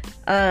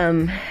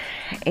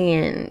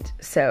 And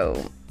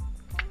so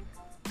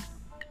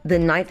the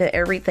night that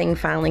everything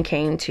finally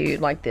came to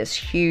like this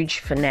huge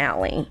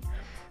finale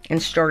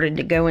and started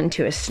to go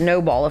into a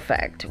snowball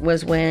effect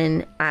was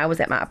when I was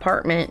at my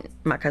apartment.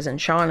 My cousin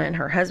Shauna and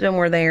her husband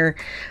were there,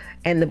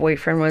 and the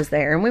boyfriend was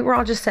there, and we were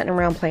all just sitting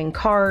around playing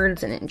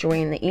cards and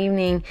enjoying the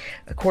evening.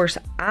 Of course,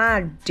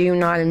 I do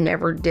not and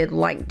never did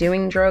like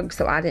doing drugs,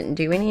 so I didn't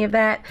do any of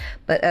that,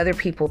 but other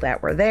people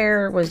that were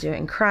there was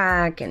doing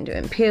crack and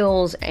doing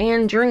pills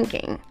and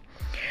drinking.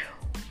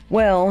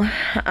 Well,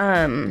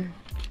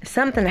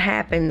 something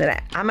happened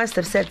that I must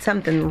have said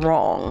something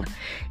wrong,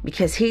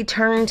 because he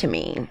turned to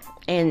me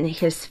and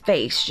his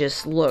face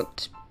just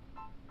looked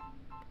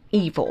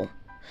evil.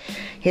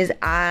 His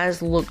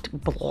eyes looked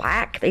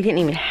black. They didn't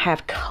even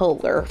have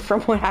color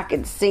from what I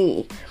could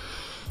see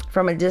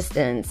from a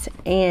distance.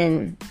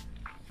 And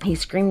he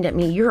screamed at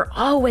me, "You're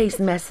always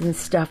messing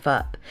stuff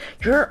up.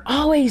 You're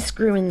always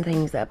screwing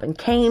things up," and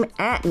came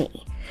at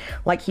me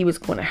like he was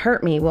going to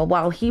hurt me. Well,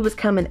 while he was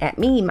coming at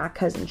me, my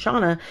cousin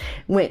Shauna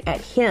went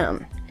at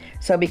him.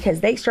 So because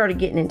they started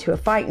getting into a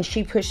fight, and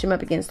she pushed him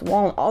up against the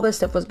wall, and all this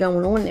stuff was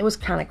going on, it was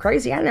kind of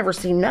crazy. I never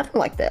seen nothing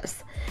like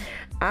this.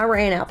 I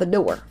ran out the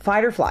door,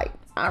 fight or flight.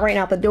 I ran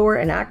out the door,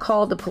 and I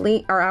called the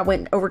police, or I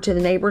went over to the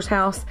neighbor's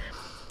house.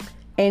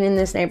 And in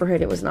this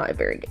neighborhood, it was not a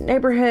very good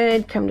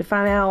neighborhood. Come to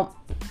find out,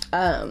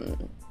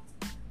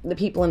 the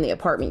people in the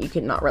apartment, you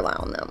could not rely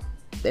on them.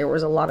 There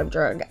was a lot of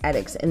drug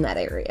addicts in that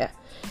area.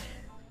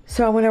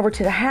 So I went over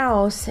to the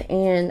house,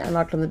 and I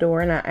knocked on the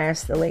door, and I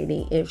asked the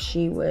lady if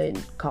she would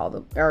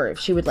if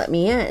she would let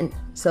me in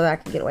so that I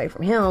could get away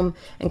from him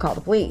and call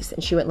the police.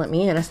 And she wouldn't let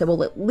me in. I said,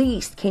 well, at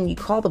least can you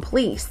call the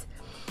police?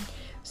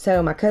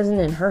 So my cousin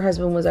and her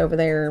husband was over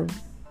there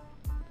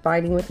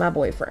fighting with my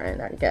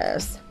boyfriend, I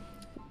guess.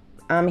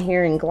 I'm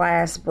hearing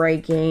glass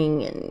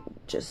breaking and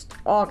just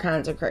all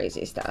kinds of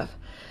crazy stuff.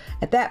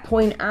 At that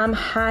point, I'm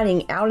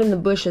hiding out in the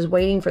bushes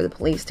waiting for the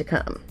police to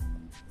come.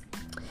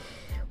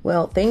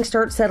 Well, things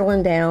start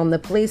settling down. The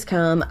police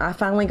come. I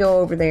finally go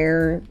over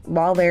there.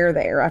 While they're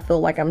there, I feel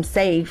like I'm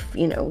safe,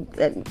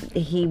 that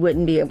he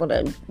wouldn't be able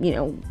to,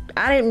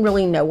 I didn't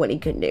really know what he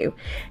could do.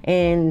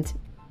 And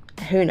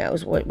who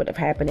knows what would have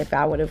happened if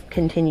I would have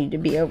continued to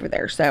be over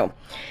there. So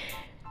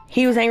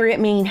he was angry at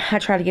me. I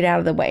tried to get out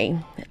of the way,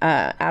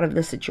 out of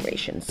the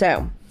situation.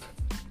 So,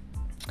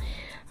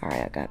 all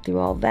right, I got through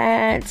all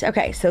that.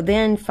 Okay, so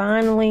then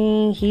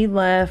finally he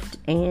left,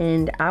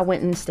 and I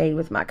went and stayed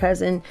with my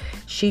cousin.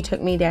 She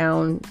took me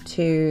down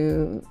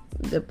to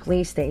the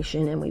police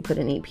station, and I put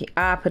an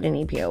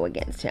EPO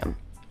against him.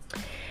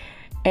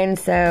 And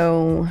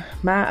so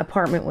my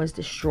apartment was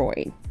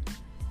destroyed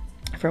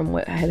from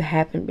what had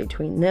happened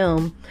between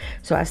them.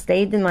 So I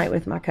stayed the night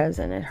with my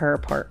cousin at her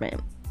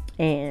apartment.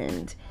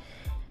 And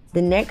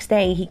the next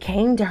day he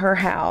came to her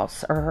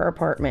house, or her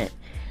apartment,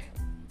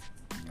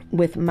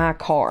 with my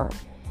car.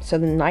 So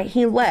the night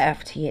he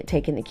left, he had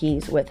taken the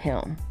keys with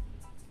him.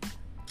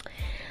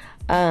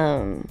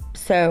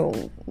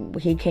 So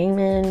he came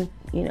in,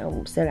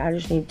 said, I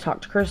just need to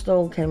talk to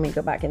Crystal. Can we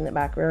go back in the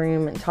back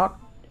room and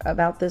talk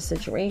about this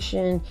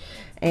situation?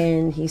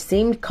 And he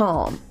seemed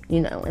calm,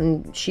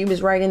 and she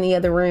was right in the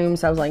other room.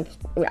 So I was like,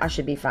 I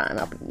should be fine.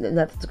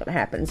 Nothing's going to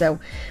happen. So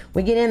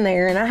we get in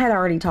there, and I had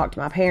already talked to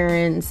my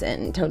parents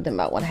and told them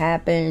about what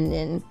happened.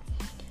 And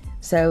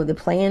so the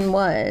plan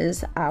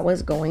was I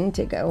was going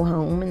to go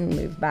home and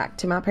move back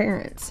to my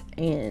parents,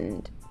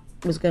 and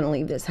was going to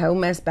leave this whole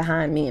mess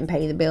behind me and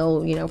pay the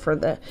bill, for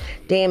the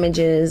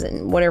damages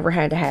and whatever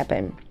had to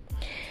happen.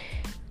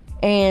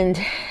 And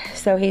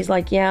so he's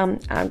like, yeah,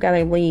 I've got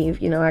to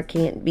leave. I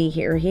can't be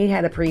here. He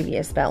had a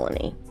previous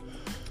felony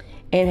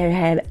and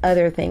had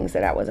other things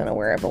that I wasn't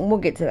aware of. And we'll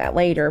get to that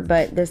later.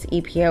 But this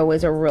EPO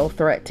was a real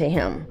threat to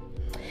him.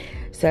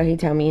 So he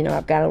told me,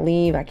 I've got to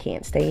leave. I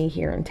can't stay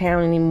here in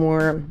town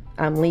anymore.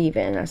 I'm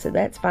leaving. I said,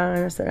 that's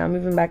fine. I said, I'm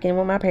moving back in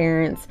with my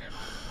parents.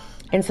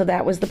 And so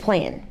that was the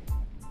plan.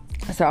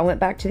 So I went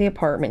back to the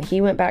apartment.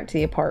 He went back to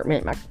the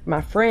apartment.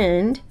 My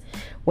friend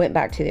went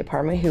back to the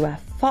apartment, who I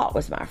thought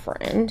was my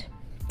friend.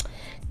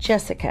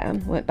 Jessica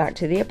went back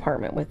to the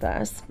apartment with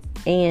us.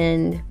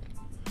 And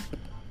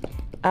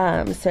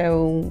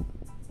so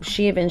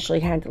she eventually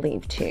had to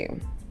leave too.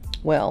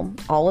 Well,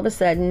 all of a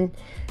sudden,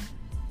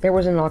 there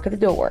was a knock at the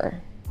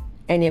door.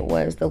 And it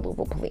was the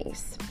Louisville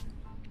police.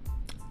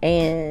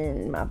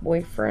 And my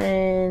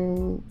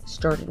boyfriend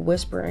started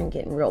whispering,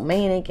 getting real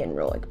manic and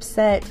real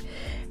upset.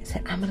 I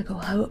said, I'm going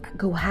to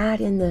go hide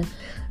in the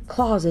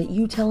closet.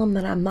 You tell them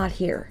that I'm not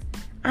here.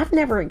 I've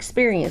never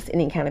experienced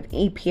any kind of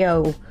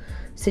EPO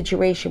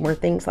situation where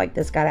things like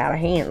this got out of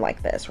hand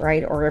like this,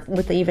 right? Or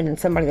with even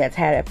somebody that's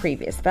had a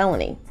previous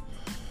felony.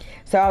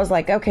 So I was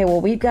like, okay,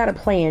 well, we've got a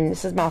plan.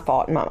 This is my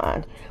thought in my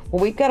mind.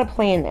 Well, we've got a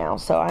plan now.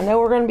 So I know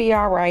we're going to be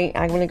all right.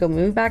 I'm going to go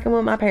move back in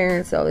with my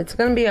parents. So it's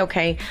going to be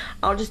okay.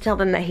 I'll just tell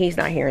them that he's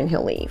not here and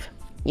he'll leave.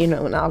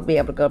 And I'll be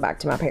able to go back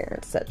to my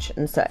parents, such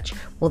and such.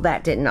 Well,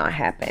 that did not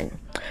happen.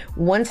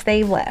 Once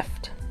they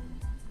left,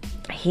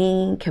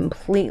 he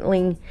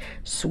completely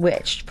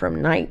switched from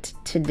night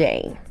to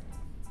day.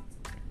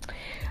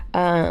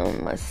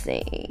 Let's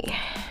see.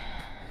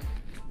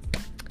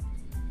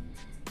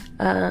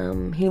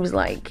 He was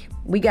like,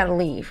 we gotta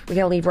leave. We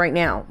gotta leave right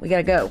now. We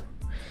gotta go.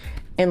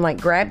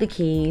 And grabbed the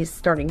keys,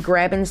 started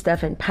grabbing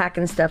stuff and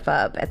packing stuff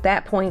up. At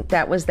that point,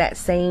 that was that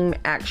same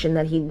action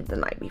that he did the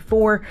night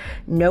before.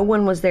 No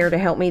one was there to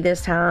help me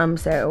this time,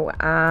 so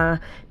I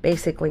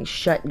basically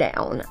shut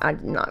down. I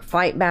did not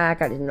fight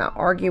back. I did not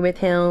argue with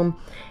him.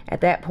 At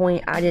that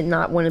point, I did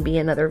not want to be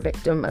another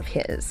victim of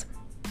his.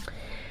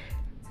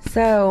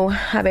 So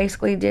I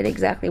basically did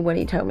exactly what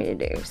he told me to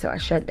do. So I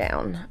shut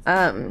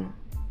down.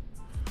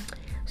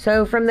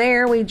 So from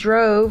there, we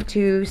drove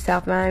to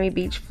South Miami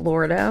Beach,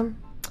 Florida.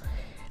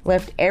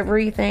 Left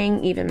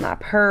everything, even my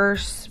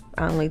purse.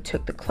 I only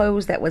took the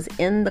clothes that was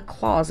in the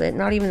closet,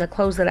 not even the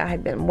clothes that I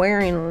had been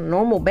wearing on a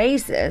normal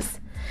basis.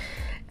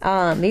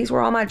 These were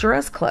all my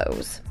dress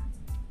clothes.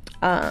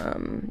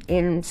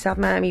 In South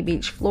Miami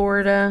Beach,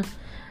 Florida,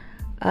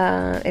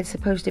 it's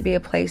supposed to be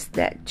a place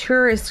that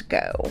tourists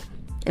go.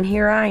 And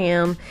here I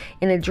am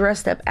in a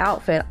dressed up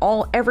outfit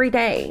every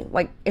day.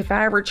 If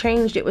I ever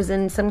changed, it was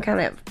in some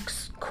kind of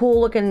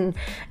cool looking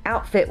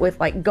outfit with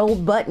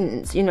gold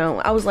buttons.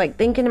 I was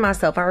thinking to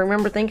myself, I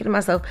remember thinking to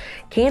myself,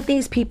 can't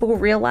these people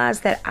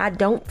realize that I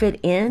don't fit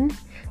in?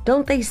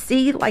 Don't they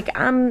see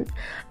I'm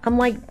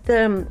like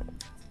the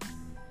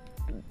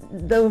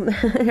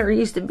there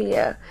used to be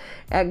a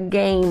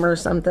game or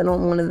something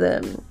on one of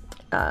the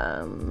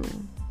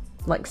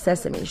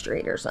Sesame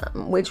Street or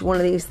something, which one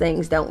of these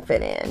things don't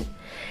fit in.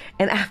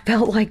 And I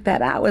felt like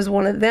that I was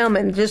one of them,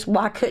 and just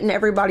why couldn't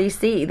everybody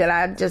see that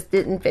I just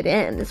didn't fit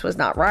in? This was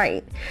not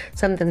right.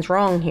 Something's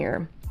wrong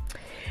here.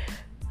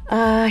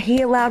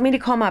 He allowed me to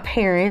call my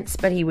parents,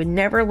 but he would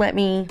never let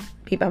me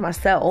be by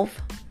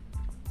myself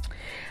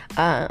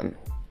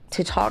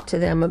to talk to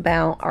them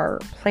about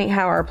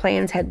how our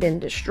plans had been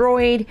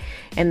destroyed,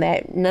 and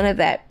that none of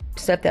that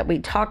stuff that we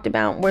talked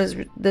about was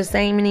the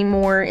same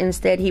anymore.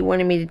 Instead, he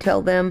wanted me to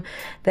tell them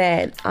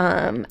that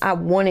I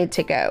wanted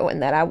to go,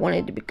 and that I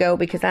wanted to go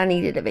because I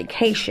needed a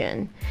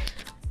vacation.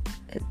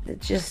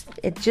 It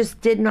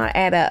just did not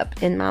add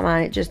up in my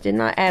mind. It just did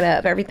not add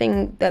up.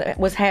 Everything that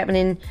was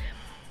happening,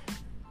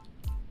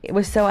 it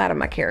was so out of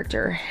my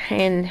character,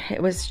 and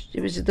it was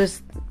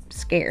just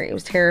scary. It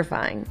was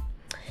terrifying.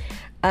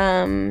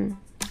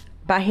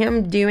 By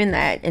him doing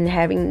that and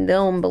having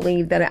them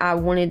believe that I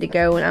wanted to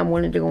go and I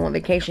wanted to go on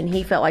vacation,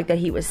 he felt like that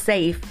he was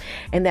safe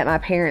and that my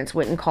parents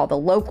wouldn't call the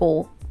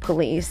local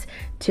police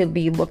to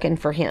be looking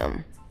for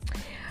him.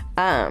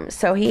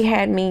 So he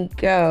had me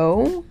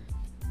go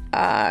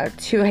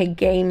to a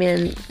gay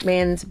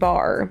man's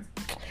bar.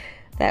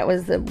 That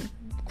was the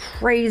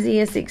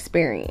craziest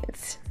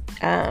experience.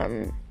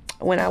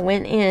 When I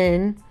went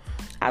in,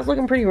 I was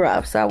looking pretty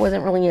rough, so I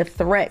wasn't really a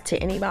threat to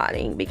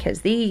anybody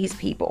because these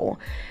people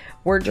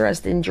were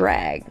dressed in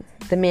drag.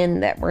 The men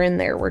that were in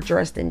there were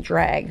dressed in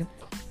drag.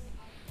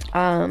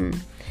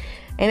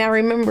 And I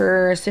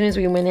remember as soon as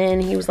we went in,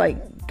 he was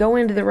like, go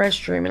into the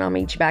restroom and I'll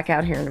meet you back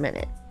out here in a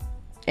minute.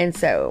 And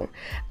so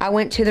I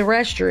went to the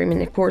restroom,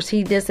 and of course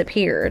he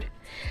disappeared.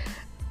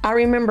 I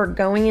remember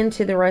going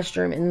into the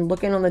restroom and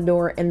looking on the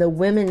door, and the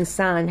women's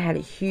sign had a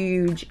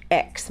huge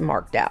X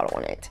marked out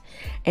on it.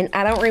 And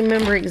I don't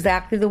remember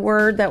exactly the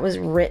word that was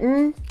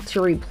written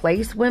to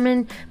replace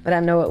women, but I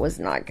know it was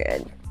not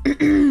good.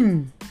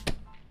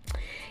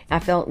 I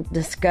felt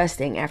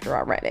disgusting after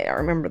I read it. I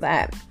remember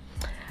that.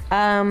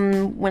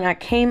 When I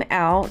came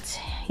out,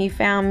 he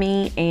found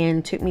me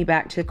and took me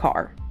back to the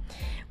car.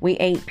 We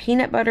ate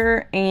peanut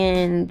butter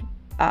and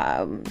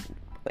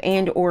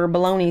or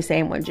bologna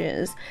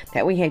sandwiches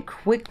that we had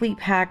quickly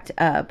packed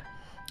up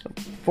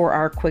for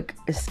our quick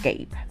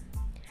escape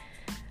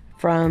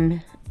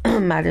from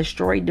my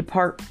destroyed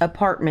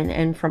apartment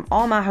and from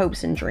all my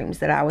hopes and dreams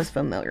that I was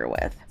familiar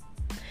with.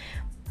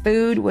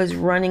 Food was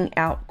running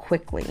out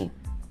quickly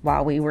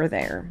while we were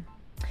there.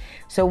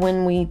 So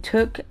when we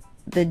took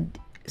the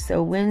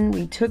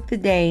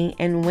day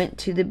and went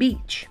to the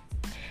beach,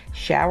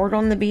 showered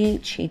on the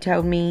beach, he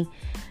told me,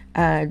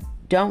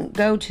 don't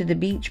go to the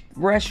beach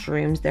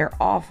restrooms. They're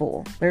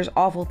awful. There's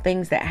awful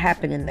things that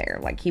happen in there.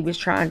 Like he was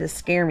trying to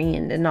scare me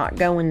into not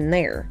going in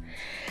there.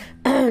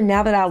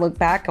 Now that I look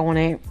back on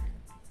it,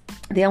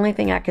 the only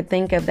thing I could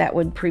think of that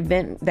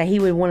he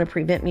would want to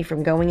prevent me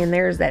from going in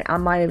there is that I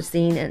might have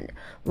seen a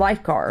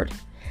lifeguard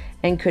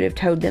and could have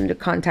told them to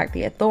contact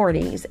the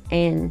authorities,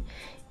 and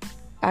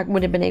I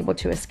would have been able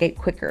to escape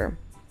quicker.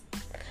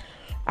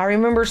 I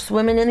remember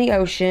swimming in the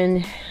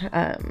ocean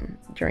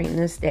during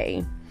this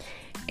day,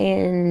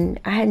 and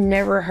I had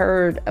never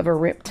heard of a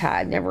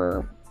riptide,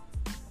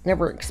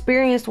 never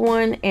experienced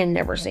one, and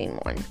never seen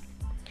one.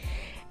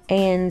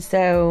 And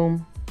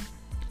so,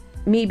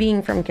 me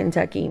being from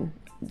Kentucky,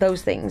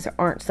 those things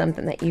aren't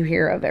something that you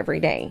hear of every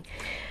day.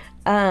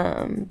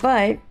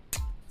 But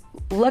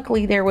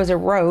luckily there was a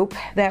rope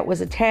that was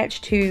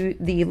attached to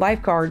the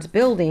lifeguard's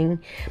building,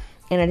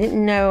 and I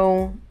didn't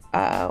know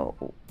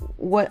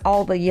what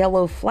all the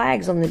yellow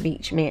flags on the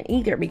beach meant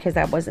either, because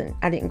I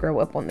didn't grow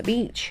up on the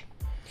beach.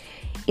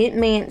 It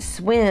meant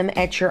swim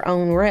at your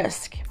own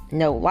risk.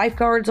 No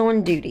lifeguards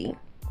on duty.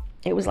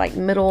 It was like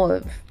middle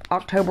of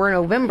October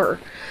and November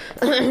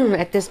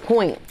at this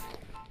point.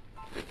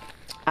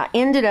 I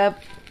ended up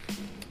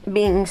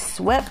being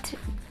swept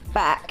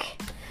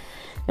back.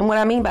 And what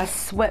I mean by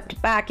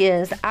swept back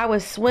is I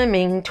was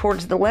swimming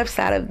towards the left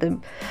side of the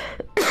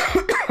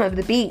of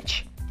the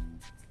beach.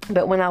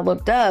 But when I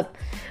looked up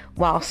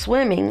while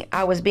swimming,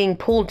 I was being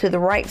pulled to the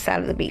right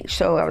side of the beach.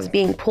 So I was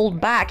being pulled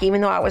back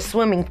even though I was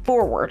swimming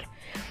forward.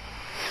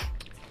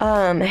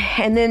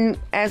 And then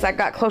as I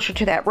got closer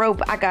to that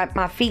rope, I got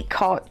my feet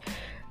got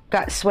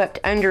swept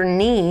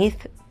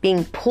underneath,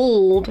 being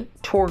pulled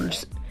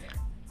towards,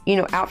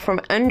 out from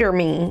under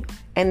me,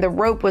 and the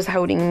rope was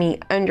holding me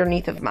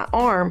underneath of my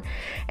arm.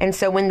 And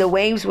so when the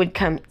waves would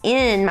come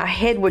in, my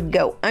head would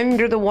go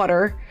under the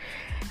water,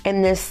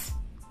 and this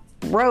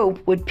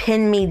rope would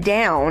pin me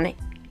down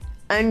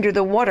under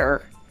the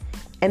water,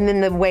 and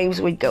then the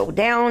waves would go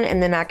down,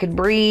 and then I could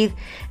breathe.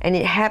 And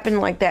it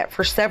happened like that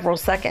for several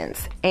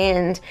seconds.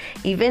 And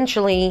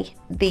eventually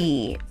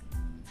the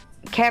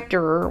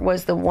captor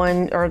was the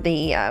one, or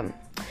the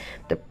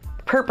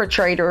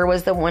perpetrator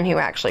was the one who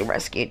actually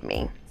rescued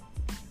me.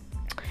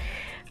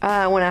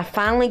 When I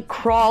finally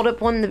crawled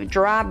up on the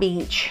dry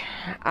beach,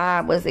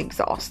 I was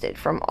exhausted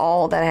from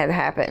all that had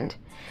happened.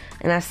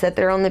 And I sat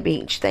there on the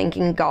beach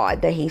thanking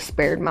God that he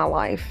spared my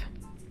life.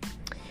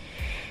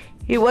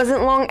 It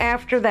wasn't long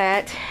after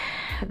that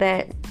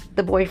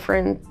the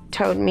boyfriend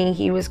told me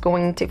he was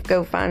going to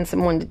go find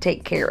someone to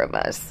take care of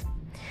us.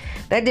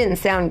 That didn't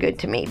sound good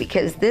to me,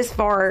 because this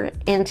far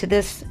into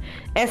this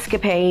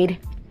escapade,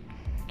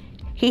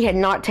 he had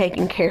not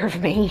taken care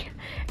of me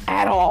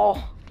at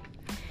all.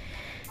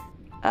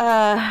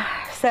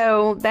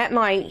 So that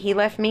night he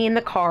left me in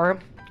the car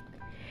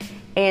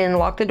and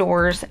locked the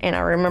doors, and I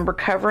remember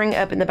covering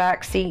up in the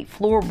back seat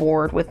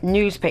floorboard with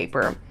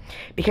newspaper,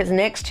 because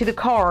next to the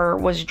car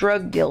was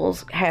drug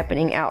deals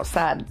happening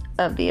outside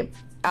of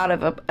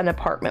an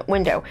apartment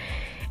window.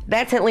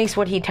 That's at least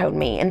what he told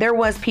me. And there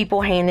was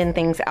people handing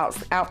things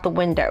out the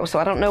window, so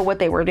I don't know what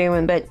they were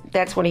doing, but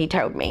that's what he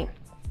told me.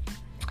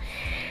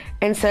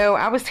 And so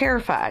I was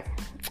terrified.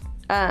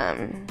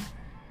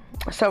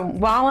 So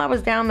while I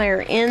was down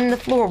there in the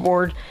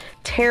floorboard,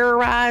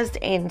 terrorized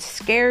and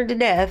scared to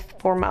death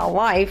for my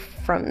life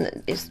from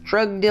this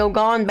drug deal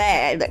gone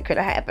bad that could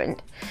have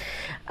happened,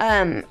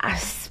 I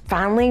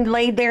finally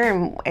laid there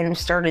and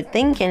started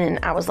thinking, and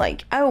I was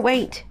like, oh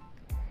wait,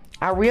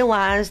 I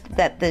realized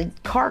that the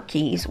car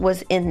keys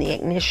was in the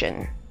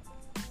ignition.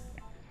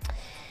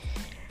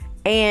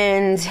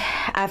 And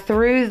I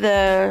threw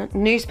the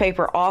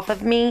newspaper off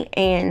of me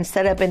and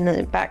set up in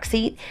the back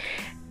seat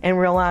and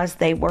realized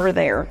they were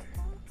there.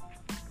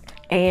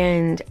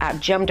 And I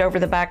jumped over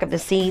the back of the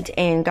seat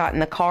and got in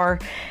the car.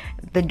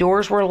 The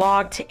doors were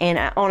locked,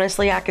 and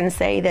honestly, I can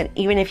say that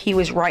even if he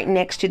was right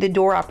next to the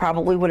door, I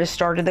probably would have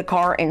started the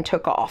car and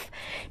took off,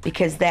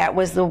 because that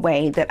was the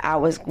way that I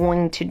was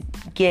going to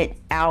get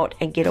out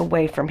and get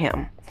away from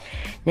him.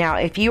 Now,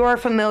 if you are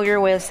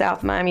familiar with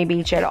South Miami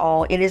Beach at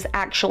all, it is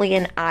actually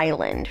an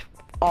island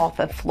off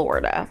of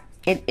Florida.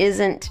 It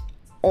isn't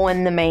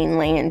on the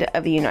mainland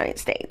of the United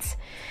States.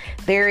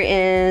 There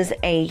is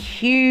a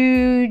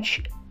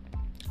huge,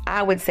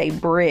 I would say,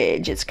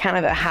 bridge. It's kind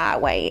of a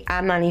highway,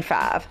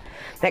 I-95,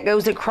 that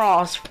goes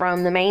across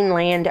from the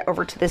mainland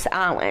over to this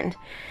island.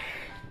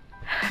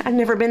 I've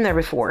never been there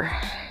before.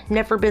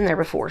 Never been there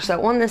before.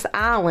 So on this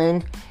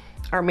island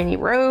are many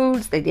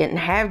roads. They didn't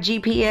have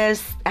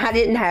GPS. I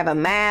didn't have a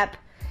map.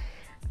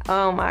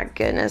 Oh my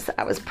goodness.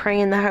 I was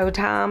praying the whole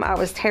time. I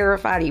was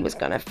terrified he was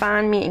going to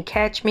find me and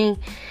catch me.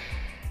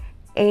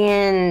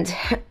 And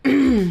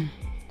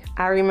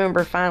I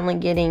remember finally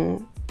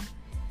getting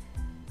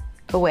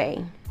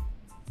away.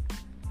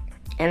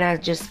 And I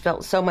just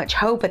felt so much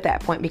hope at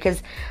that point,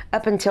 because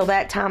up until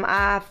that time,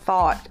 I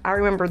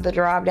remember the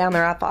drive down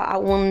there, I thought, I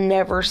will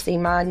never see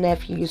my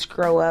nephews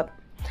grow up.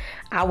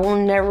 I will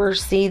never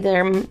see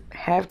them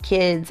have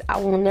kids.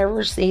 I will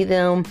never see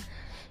them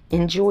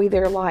enjoy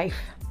their life.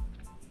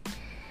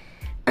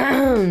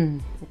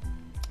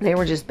 They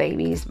were just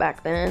babies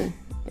back then.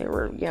 They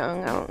were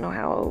young. I don't know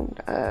how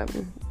old.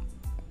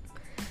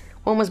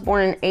 One was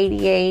born in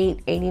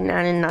 88,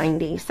 89, and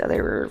 90. So they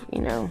were,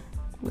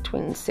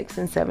 between 6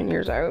 and 7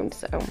 years old.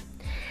 So,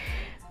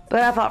 but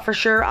I thought for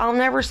sure I'll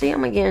never see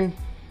them again.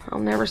 I'll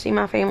never see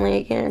my family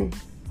again.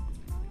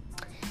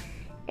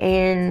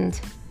 And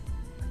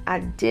I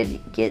did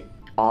get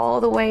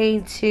all the way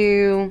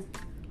to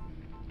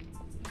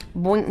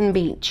Boynton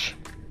Beach,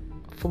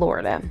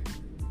 Florida.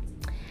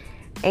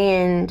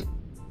 And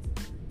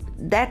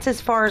that's as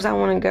far as I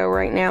want to go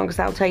right now, because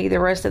I'll tell you the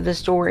rest of the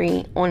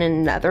story on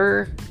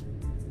another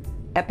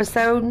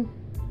episode,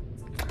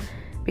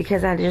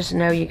 because I just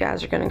know you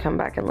guys are going to come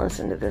back and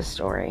listen to this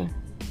story.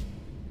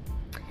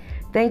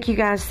 Thank you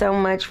guys so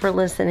much for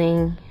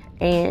listening,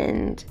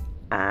 and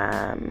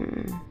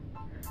I'm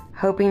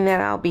hoping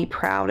that I'll be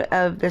proud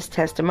of this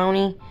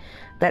testimony.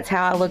 That's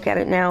how I look at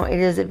it now. It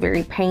is a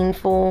very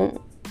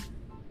painful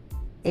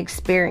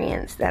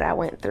experience that I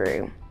went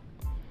through,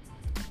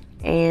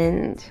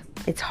 and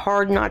it's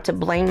hard not to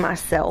blame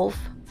myself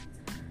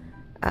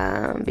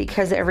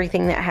because of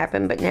everything that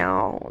happened. But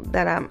now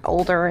that I'm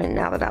older and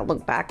now that I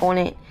look back on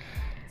it,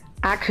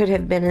 I could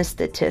have been a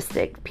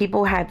statistic.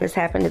 People have this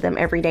happen to them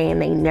every day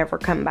and they never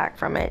come back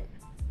from it.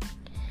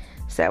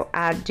 So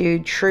I do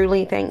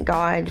truly thank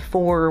God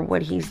for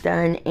what He's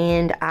done,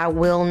 and I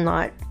will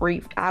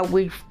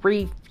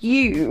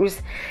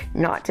refuse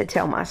not to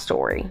tell my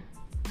story.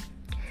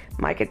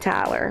 Micah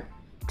Tyler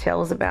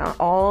tells about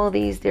all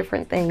these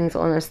different things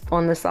on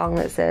the song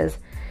that says,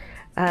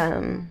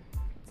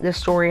 the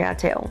story I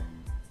tell.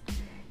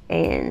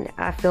 And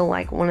I feel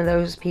like one of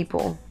those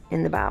people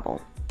in the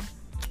Bible.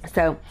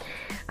 So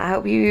I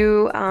hope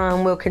you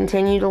will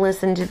continue to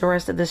listen to the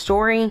rest of the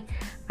story.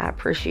 I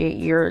appreciate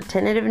your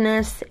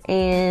attentiveness,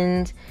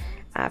 and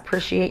I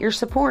appreciate your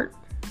support.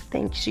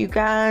 Thanks, you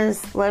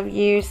guys. Love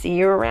you. See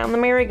you around the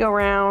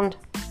merry-go-round.